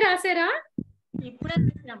ఇప్పుడే రాశారా? ఇప్పుడే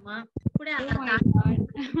రాసినమ్మా, ఇప్పుడే Oh అక్కడ my God.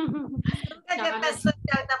 చెప్పేస్తుంది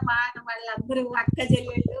కదమ్మా, వాళ్ళందరూ అక్క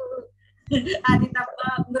చెల్లెళ్ళు అది తప్ప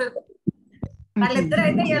అందరూ వాళ్ళిద్దరు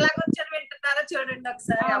అయితే ఎలా కూర్చొని వింటున్నారో చూడండి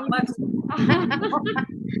ఒకసారి. అమ్మ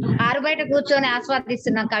ఆరు బయట కూర్చొని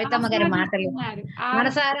ఆస్వాదిస్తున్నాం కవితమ్మ గారి మాటలు.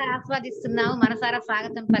 మనసారా ఆస్వాదిస్తున్నాము, మనసారా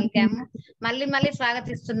స్వాగతం పలికాము. మళ్ళీ మళ్ళీ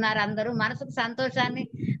స్వాగతిస్తున్నారు అందరూ. మనసుకు సంతోషాన్ని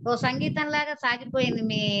ఓ సంగీతం లాగా సాగిపోయింది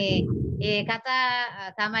మీ ఈ కథ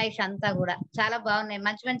తమాయిష్ అంతా కూడా. చాలా బాగున్నాయి,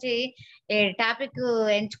 మంచి మంచి టాపిక్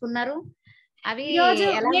ఎంచుకున్నారు. అవి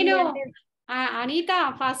ఎలా నేను అంటే అనిత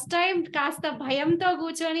ఫస్ట్ టైం కాస్త భయంతో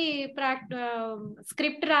కూర్చొని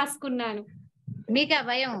స్క్రిప్ట్ రాసుకున్నాను. మీకా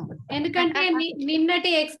భయం? ఎందుకంటే నిన్నటి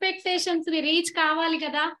ఎక్స్పెక్టేషన్స్ ని రీచ్ కావాలి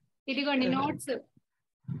కదా. ఇదిగోండి నోట్స్.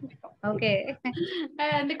 ఓకే.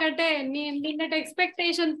 ఎందుకంటే నిన్నటి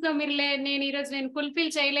ఎక్స్పెక్టేషన్స్ తో మీరు నేను ఈరోజు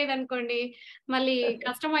ఫుల్ఫిల్ చేయలేదు అనుకోండి, మళ్ళీ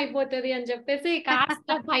కష్టం అయిపోతుంది అని చెప్పేసి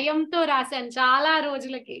కాస్త భయంతో రాశాను చాలా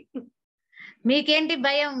రోజులకి. మీకేంటి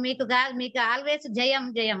భయం? మీకు కాదు, మీకు ఆల్వేస్ జయం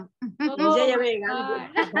జయం.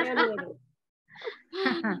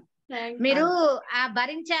 మీరు ఆ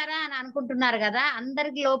భరించారా అని అనుకుంటున్నారు కదా,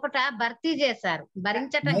 అందరికి లోపల భర్తీ చేశారు,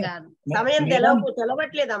 భరించటం కాదు. సమయం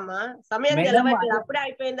తెలవట్లేదమ్మా, సమయం తెలవట్లేదు, అప్పుడే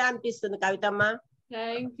అయిపోయిందా అనిపిస్తుంది కవితమ్మ.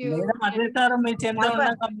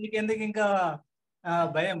 మీకు ఎందుకు ఇంకా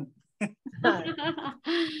భయం?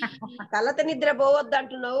 కలత నిద్ర పోవద్దు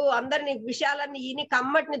అంటున్నావు, అందరిని విషయాలన్నీ ఈయన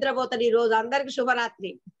కమ్మటి నిద్రపోతాడు ఈ రోజు. అందరికి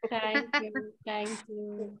శుభరాత్రి.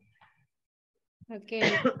 ఓకే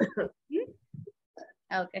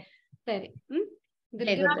సరే,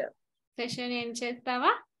 సెషన్ ఏం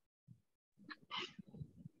చేస్తావా?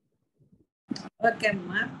 ఓకే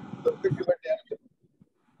అమ్మా.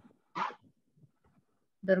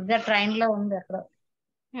 దుర్గా ట్రైన్ లో ఉంది అక్కడ.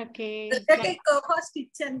 ఓకే, కోహోస్ట్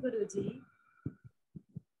ఇచ్చాను గురూజీ,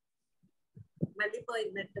 మళ్ళీ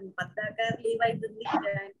పోయిందట్టు. పద్దాక లీవ్ అవుతుంది.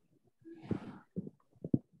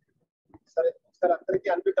 సరే, ఒకసారి అందరికీ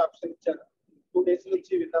అన్మ్యూట్ ఆప్షన్ ఇచ్చాను. 2 days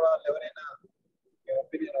నుంచి విన్న వాళ్ళు ఎవరైనా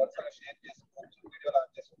ఒపీనియన్ వరుసగా షేర్ చేసుకోవచ్చు. వీడియోలు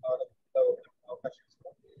ఆన్ చేసుకున్న వాళ్ళకి అవకాశం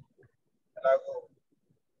ఇస్తాం. ఎలాగో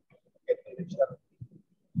 8 నిమిషాలు.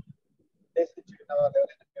 డేస్ నుంచి విన్న వాళ్ళు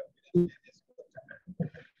ఎవరైనా ఒపీనియన్ షేర్ చేసుకోవచ్చు.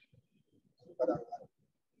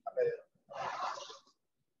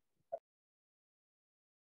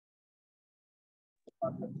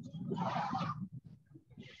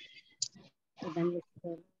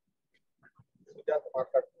 సుజాత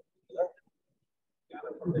మాట్లాడుతుందా?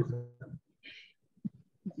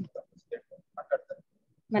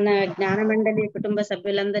 మన జ్ఞాన మండలి కుటుంబ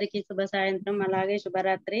సభ్యులందరికీ శుభ సాయంత్రం, అలాగే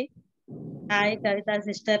శుభరాత్రి. హాయ్ కవిత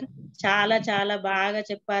సిస్టర్, చాలా చాలా బాగా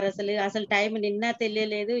చెప్పారు. అసలు టైం నిన్న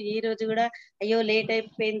తెలియలేదు, ఈ రోజు కూడా అయ్యో లేట్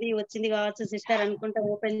అయిపోయింది, వచ్చింది కావచ్చు సిస్టర్ అనుకుంటా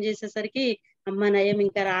ఓపెన్ చేసేసరికి అమ్మ నయం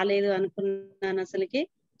ఇంకా రాలేదు అనుకున్నాను. అసలుకి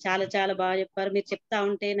చాలా చాలా బాగా చెప్పారు. మీరు చెప్తా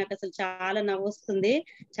ఉంటే నాకు అసలు చాలా నవ్వు వస్తుంది,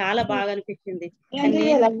 చాలా బాగా అనిపించింది.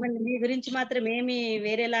 మీ గురించి మాత్రం ఏమి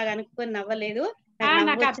వేరేలాగా అనుకొని నవ్వలేదు.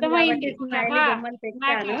 నాకు అర్థమైంది,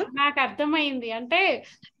 నాకు అర్థమైంది. అంటే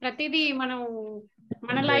ప్రతిదీ మన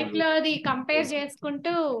లైఫ్ లో అది కంపేర్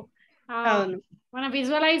చేసుకుంటూ మనం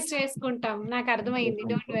విజువలైజ్ చేసుకుంటాం. నాకు అర్థమైంది,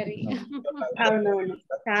 డోంట్ వరీ. అవునవును,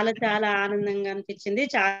 చాలా చాలా ఆనందంగా అనిపించింది,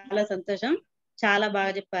 చాలా సంతోషం, చాలా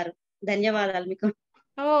బాగా చెప్పారు. ధన్యవాదాలు మీకు.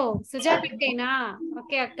 ఓ సుజాత అక్కయ్యనా?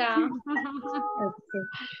 ఓకే అక్క,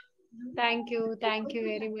 thank you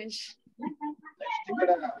very much.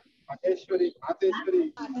 Maheshwari, Mateshwari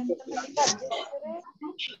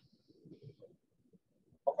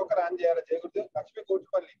ఒక్కొక్కరు ఆన్ చేయాలి, చేయకూడదు. లక్ష్మీ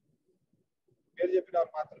కోటిపల్లి పేరు చెప్పిన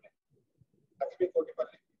వాళ్ళు మాత్రమే. లక్ష్మీ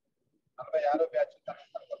కోటిపల్లి 46వ బ్యాచ్,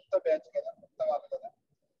 కొత్త బ్యాచ్ కదా, కొత్త వాళ్ళు కదా,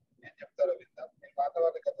 ఏం చెప్తారో విందాం. నేను పాత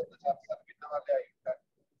వాళ్ళ గతంలో చాలాసార్లు విన్న వాళ్ళే అయి ఉంటారు.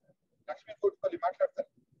 లక్ష్మీ కోటిపల్లి మాట్లాడతారు,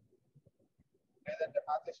 లేదంటే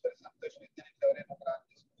మాతేశ్వరి, సంతోష్, ఇద్దరు ఎవరైనా ఒకరు ఆన్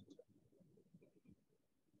చేసుకోవచ్చు.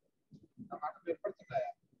 నా మాటలు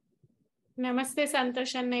వినపడుతున్నాయా? నమస్తే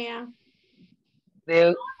సంతోష్ అన్నయ్య.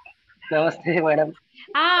 నమస్తే మేడం.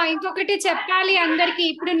 ఇంకొకటి చెప్పాలి అందరికి,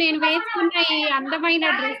 ఇప్పుడు నేను వేసుకున్న ఈ అందమైన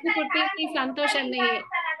డ్రెస్ కుట్టింది సంతోష్ అన్నయ్య.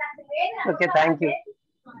 Okay, thank you.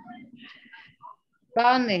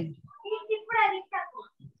 బాగుంది.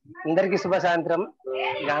 అందరికి శుభ సాయంత్రం.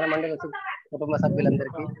 జ్ఞాన మండలి కుటుంబ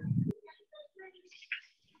సభ్యులందరికీ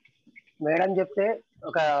మేడం చెప్తే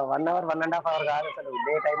ఒక 1 hour 1.5 hour కాదు, అసలు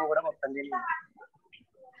డే టైం కూడా మొత్తం తెలియదు.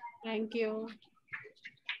 Thank you.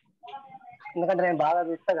 ఎందుకంటే నేను బాగా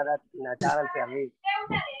చూస్తా కదా నా ఛానల్స్, అవి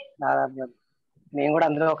దాదాపు నేను కూడా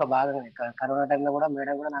అందులో ఒక భాగమే. కరోనా టైంలో కూడా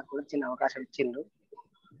మేడం కూడా నాకు కూడా చిన్న అవకాశం ఇచ్చిండ్రు.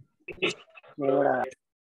 నేను కూడా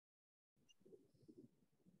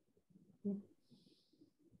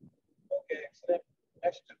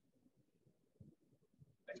నెక్స్ట్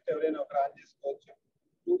ఎవరైనా ఒకరు ఆన్ చేసుకోవచ్చు.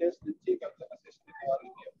 2 days నుంచి కవితమ్మ సెషన్ వాళ్ళు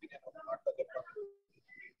మీ ఒపీనియన్ ఒక మాటలో చెప్పండి.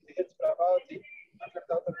 సిహెచ్ ప్రభావతి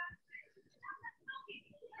మాట్లాడతారు.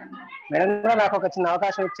 మేడం కూడా నాకు ఒక చిన్న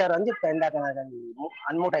అవకాశం ఇచ్చారు అని చెప్పి ఇందాక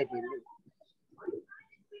అన్మూట్ అయిపోయింది.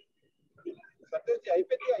 సత్యవతి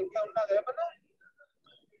అయిపోయింది, ఇంకా ఉన్నది ఏమన్నా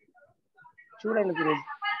చూడండి గురించి.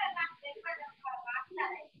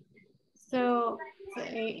 సో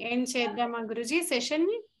ఏం చేద్దామా గురుజీ సెషన్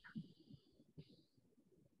ని?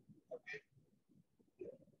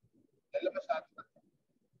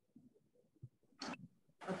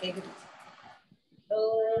 ఓకే గురుజీ.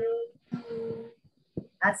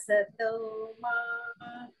 అసతో మా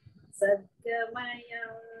సద్గమయ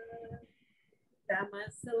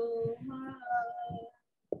తమసో మా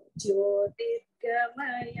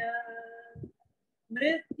జ్యోతిర్గమయ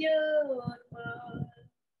మృత్యోర్మా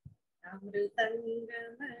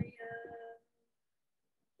అమృతంగమయ.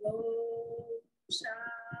 ఓం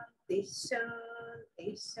శాంతి శాంతి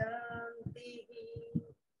శాంతి.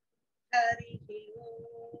 హరి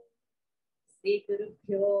ఓం. శ్రీ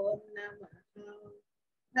గురుభ్యో నమః.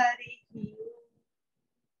 హరి ఓం.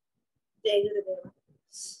 జై గురుదేవ.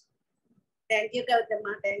 థ్యాంక్ యూ కవితమ్మ,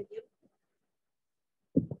 thank you.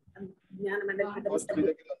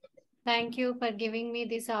 Thank you for giving me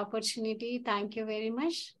this opportunity. Thank you very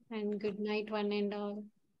much and good night one and all.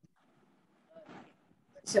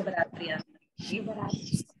 శుభరాత్రి.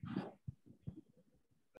 శుభరాత్రి.